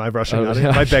am I rushing out?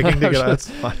 Am I begging to get out?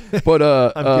 It's fine. But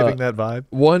I'm giving that vibe.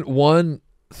 One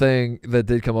thing that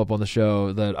did come up on the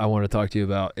show that I want to talk to you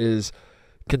about is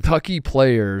Kentucky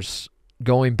players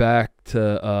going back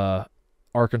to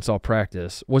Arkansas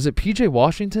practice. Was it PJ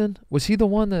Washington? Was he the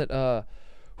one that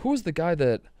who was the guy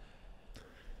that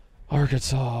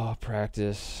Arkansas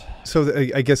practice? So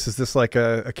I guess is this like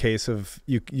a case of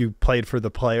you played for the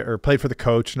player or played for the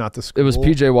coach, not the school? It was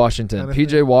PJ Washington. Kind of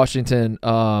PJ Washington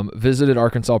visited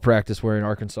Arkansas practice wearing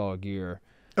Arkansas gear.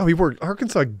 Oh, he wore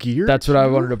Arkansas gear? That's what I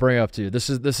wanted to bring up to you. This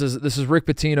is Rick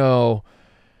Pitino.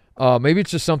 Maybe it's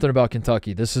just something about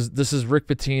Kentucky. This is Rick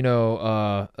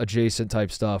Pitino adjacent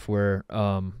type stuff where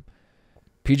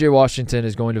PJ Washington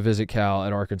is going to visit Cal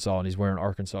at Arkansas and he's wearing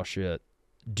Arkansas shit.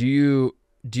 Do you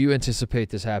anticipate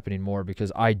this happening more?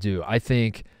 Because I do. I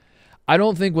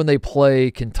don't think when they play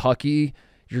Kentucky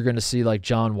you're going to see like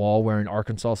John Wall wearing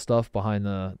Arkansas stuff behind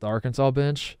the Arkansas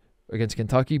bench against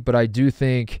Kentucky, but I do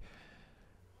think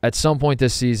at some point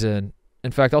this season,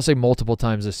 in fact, I'll say multiple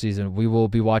times this season, we will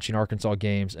be watching Arkansas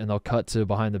games, and they'll cut to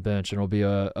behind the bench, and it'll be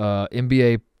a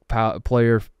NBA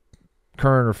player,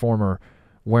 current or former,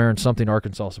 wearing something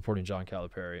Arkansas supporting John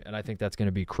Calipari, and I think that's going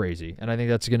to be crazy, and I think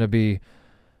that's going to be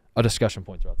a discussion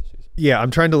point throughout the season. Yeah,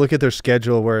 I'm trying to look at their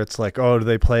schedule where it's like, oh, do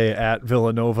they play at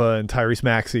Villanova and Tyrese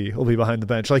Maxey will be behind the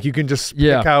bench? Like you can just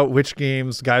pick out which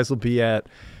games guys will be at.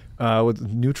 With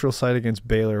neutral site against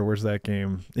Baylor, where's that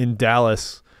game? In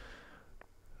Dallas.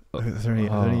 Is there any?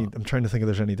 I'm trying to think if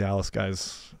there's any Dallas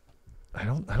guys. I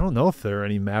don't know if there are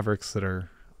any Mavericks that are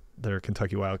they're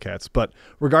Kentucky Wildcats. But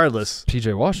regardless,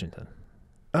 PJ Washington.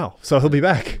 Oh, so he'll be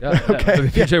back. Yeah, okay.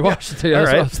 Yeah. PJ Washington. All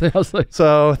right. I was like,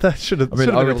 so that should have. I mean,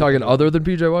 are we talking other than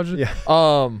PJ Washington?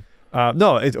 Yeah.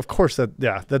 No, of course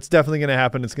that's definitely going to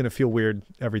happen. It's going to feel weird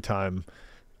every time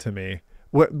to me.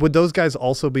 Would those guys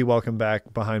also be welcome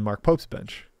back behind Mark Pope's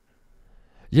bench?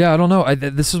 Yeah, I don't know.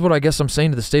 This is what I guess I'm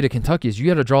saying to the state of Kentucky is you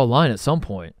got to draw a line at some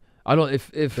point. I don't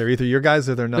if they're either your guys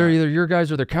or they're not. They're either your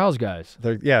guys or they're Cal's guys.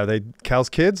 They Cal's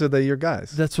kids or they your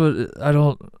guys. That's what I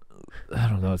don't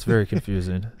know. It's very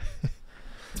confusing.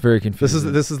 It's very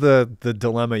confusing. This is the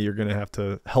dilemma you're going to have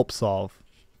to help solve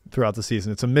throughout the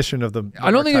season. It's a mission of the.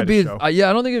 I don't think it'd be. I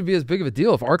don't think it'd be as big of a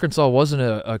deal if Arkansas wasn't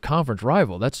a conference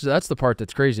rival. That's the part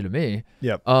that's crazy to me.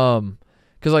 Yep. Because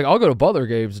like I'll go to Butler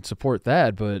games and support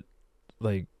that, but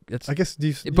like it's. I guess.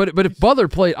 But if Butler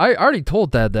played, I already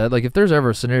told Dad that like if there's ever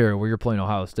a scenario where you're playing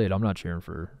Ohio State, I'm not cheering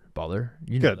for Butler.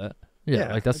 You know that.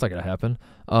 Yeah, like that's not gonna happen.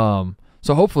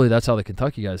 So hopefully that's how the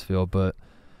Kentucky guys feel, but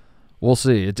we'll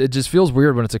see. It just feels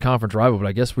weird when it's a conference rival, but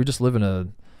I guess we just live in a.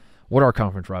 What are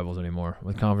conference rivals anymore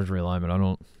with conference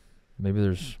realignment? Maybe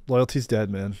there's. Loyalty's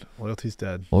dead, man. Loyalty's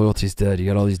dead. Loyalty's dead. You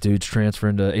got all these dudes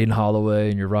transferring to Aiden Holloway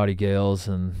and your Roddy Gales.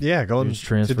 And yeah, going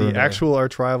to the actual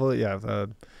arch rival. Yeah.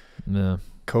 Yeah.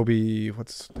 Kobe,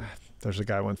 there's a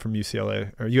guy went from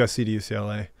UCLA or USC to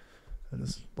UCLA, and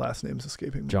his last name's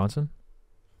escaping me. Johnson?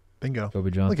 Bingo.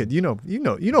 Kobe Johnson. Look at you know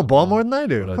ball more than I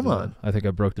do. Come on. I think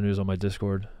I broke the news on my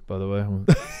Discord, by the way. When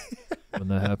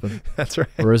that happened. That's right.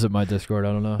 Or is it my Discord?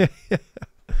 I don't know.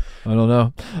 I don't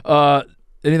know.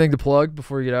 Anything to plug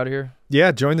before we get out of here?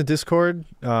 Yeah, join the Discord.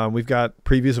 We've got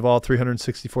previews of all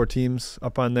 364 teams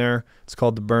up on there. It's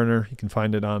called The Burner. You can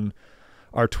find it on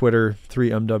our Twitter,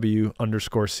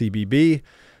 3MW_CBB.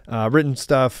 Written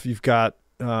stuff. You've got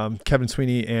Kevin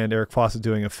Sweeney and Eric Fawcett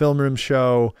doing a film room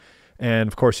show. And,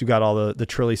 of course, you've got all the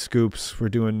Trilly scoops. We're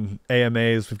doing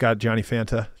AMAs. We've got Johnny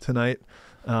Fanta tonight.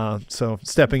 So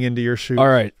stepping into your shoe. All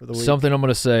right. For the week. Something I'm going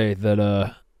to say that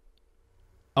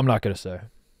I'm not going to say.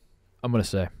 I'm going to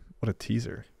say. What a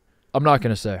teaser. I'm not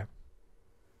going to say.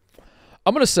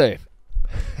 I'm going to say.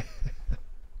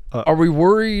 Are we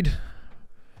worried?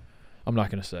 I'm not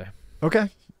going to say. Okay.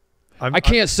 I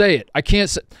can't say it. I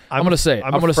can't say. I'm going to say it.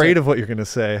 I'm afraid of what you're going to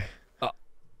say.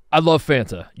 I love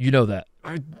Fanta. You know that.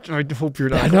 I hope you're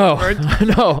not. I know. I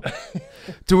know.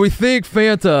 Do we think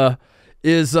Fanta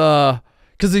is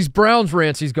because these Browns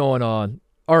rants he's going on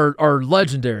are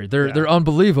legendary. They're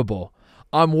unbelievable.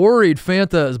 I'm worried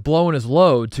Fanta is blowing his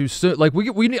load too soon. Like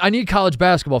I need college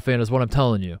basketball Fanta is what I'm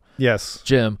telling you. Yes,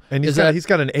 Jim. And he's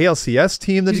got an ALCS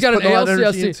team that he's got an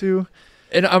ALCS team into.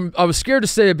 And I was scared to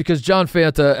say it because John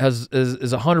Fanta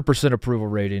is 100% approval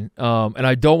rating. And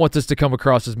I don't want this to come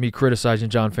across as me criticizing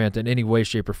John Fanta in any way,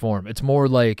 shape, or form. It's more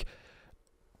like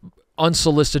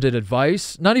unsolicited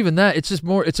advice. Not even that. It's just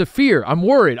more. It's a fear. I'm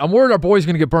worried. I'm worried our boy's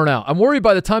going to get burnt out. I'm worried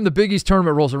by the time the Big East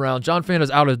tournament rolls around, John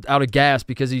Fanta's out of gas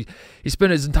because he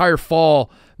spent his entire fall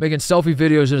making selfie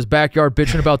videos in his backyard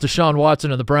bitching about Deshaun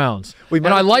Watson and the Browns. And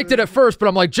I liked it at first, but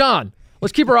I'm like, John,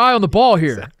 let's keep our eye on the ball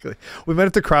here. Exactly. We might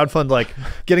have to crowdfund like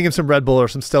getting him some Red Bull or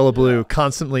some Stella Blue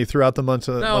constantly throughout the month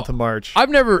of March. I've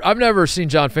never seen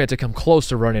John Fanta come close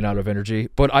to running out of energy,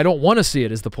 but I don't want to see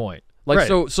it is the point. Like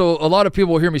right. So a lot of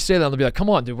people will hear me say that and they'll be like, "Come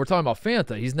on, dude, we're talking about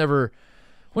Fanta. We don't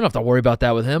have to worry about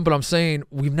that with him." But I'm saying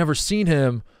we've never seen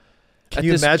him. Can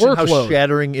you imagine how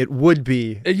shattering it would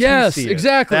be? Yes,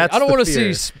 exactly. I don't want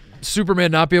to see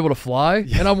Superman not be able to fly,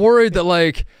 and I'm worried that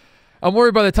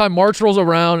by the time March rolls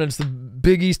around and it's the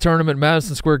Big East tournament,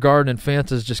 Madison Square Garden, and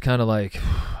Fanta's just kind of like,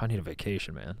 I need a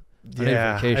vacation, man.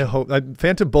 I hope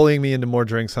Fanta bullying me into more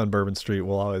drinks on Bourbon Street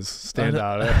will always stand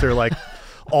out after like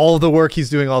all the work he's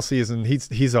doing all season.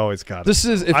 He's always got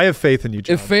it. I have faith in you,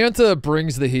 John. If Fanta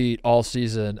brings the heat all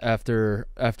season after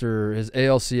his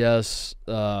ALCS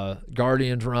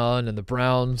Guardians run and the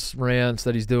Browns rants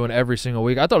that he's doing every single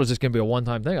week, I thought it was just going to be a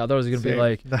one-time thing. I thought it was going to be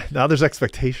like now there's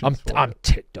expectations. I'm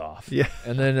ticked off. Yeah,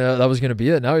 and then that was going to be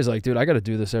it. Now he's like, dude, I got to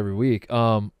do this every week.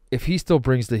 If he still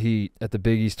brings the heat at the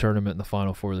Big East tournament in the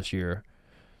Final Four this year,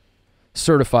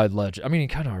 certified legend. I mean, he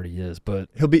kind of already is, but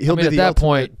he'll be at that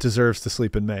point deserves to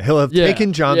sleep in May. He'll have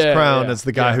taken John's crown as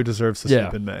the guy who deserves to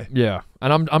sleep in May. Yeah,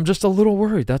 and I'm just a little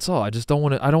worried. That's all. I just don't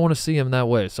want to. I don't want to see him that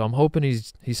way. So I'm hoping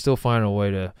he's still finding a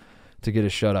way to get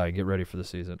his shut eye and get ready for the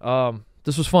season.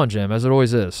 This was fun, Jim, as it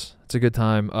always is. It's a good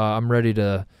time. I'm ready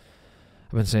to.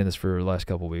 I've been saying this for the last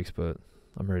couple of weeks, but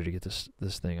I'm ready to get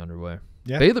this thing underway.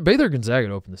 Yeah, Baylor Gonzaga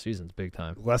to open the season. It's big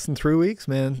time. Less than 3 weeks,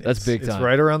 man. That's big time. It's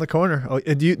right around the corner. Oh,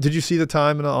 and did you see the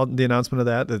time and the announcement of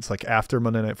that? It's like after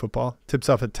Monday Night Football. Tips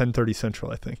off at 10:30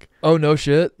 Central, I think. Oh no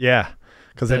shit. Yeah,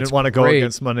 because they didn't want to go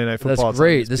against Monday Night Football. That's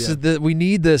great. We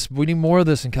need this. We need more of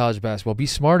this in college basketball. Be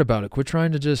smart about it. Quit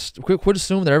trying to quit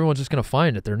assuming that everyone's just going to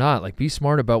find it. They're not. Like, be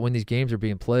smart about when these games are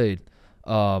being played,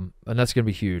 and that's going to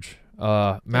be huge.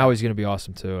 Maui's going to be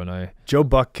awesome too, and Joe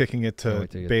Buck kicking it to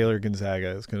Baylor Gonzaga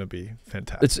is going to be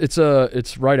fantastic.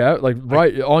 It's right out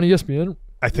on ESPN.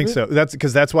 I think so.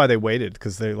 That's why they waited,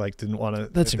 because they didn't want to.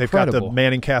 That's they've incredible. got the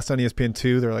Manning cast on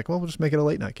ESPN2. They're like, well, we'll just make it a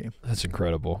late night game. That's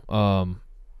incredible.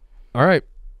 All right,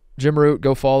 Jim Root,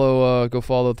 go follow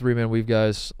 3-Man Weave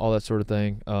guys, all that sort of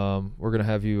thing. We're gonna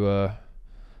have you. I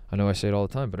know I say it all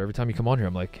the time, but every time you come on here,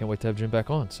 I'm like, can't wait to have Jim back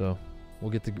on. So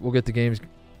we'll get the games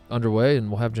underway, and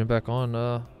we'll have Jim back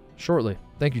on shortly.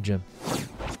 Thank you, Jim.